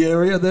drunk in the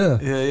area there?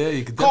 Yeah,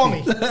 you could Call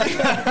me.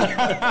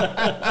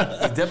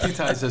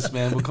 Deputize us,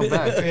 man. We'll come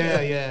back.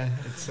 Yeah.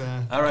 It's All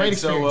right, great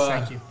experience. so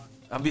Thank you.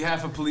 on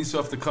behalf of Police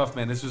Off the Cuff,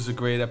 man, this was a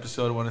great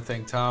episode. I want to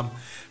thank Tom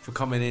for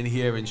coming in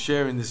here and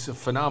sharing this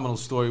phenomenal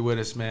story with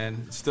us,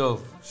 man. It's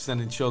still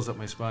sending chills up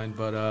my spine,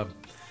 but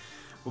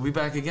we'll be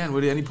back again.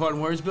 Any parting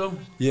words, Bill?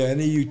 Yeah,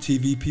 any of you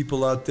TV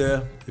people out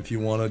there, if you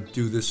want to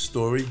do this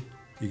story,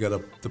 you got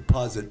to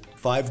deposit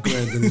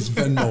 $5,000 in his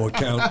Venmo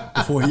account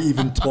before he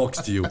even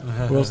talks to you,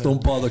 or else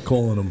don't bother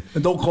calling him.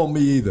 And don't call me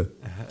either.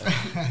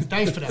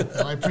 Thanks for that,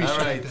 Bill. I appreciate it.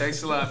 All right,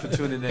 thanks a lot for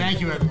tuning in.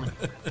 Thank you, everyone.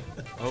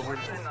 Over.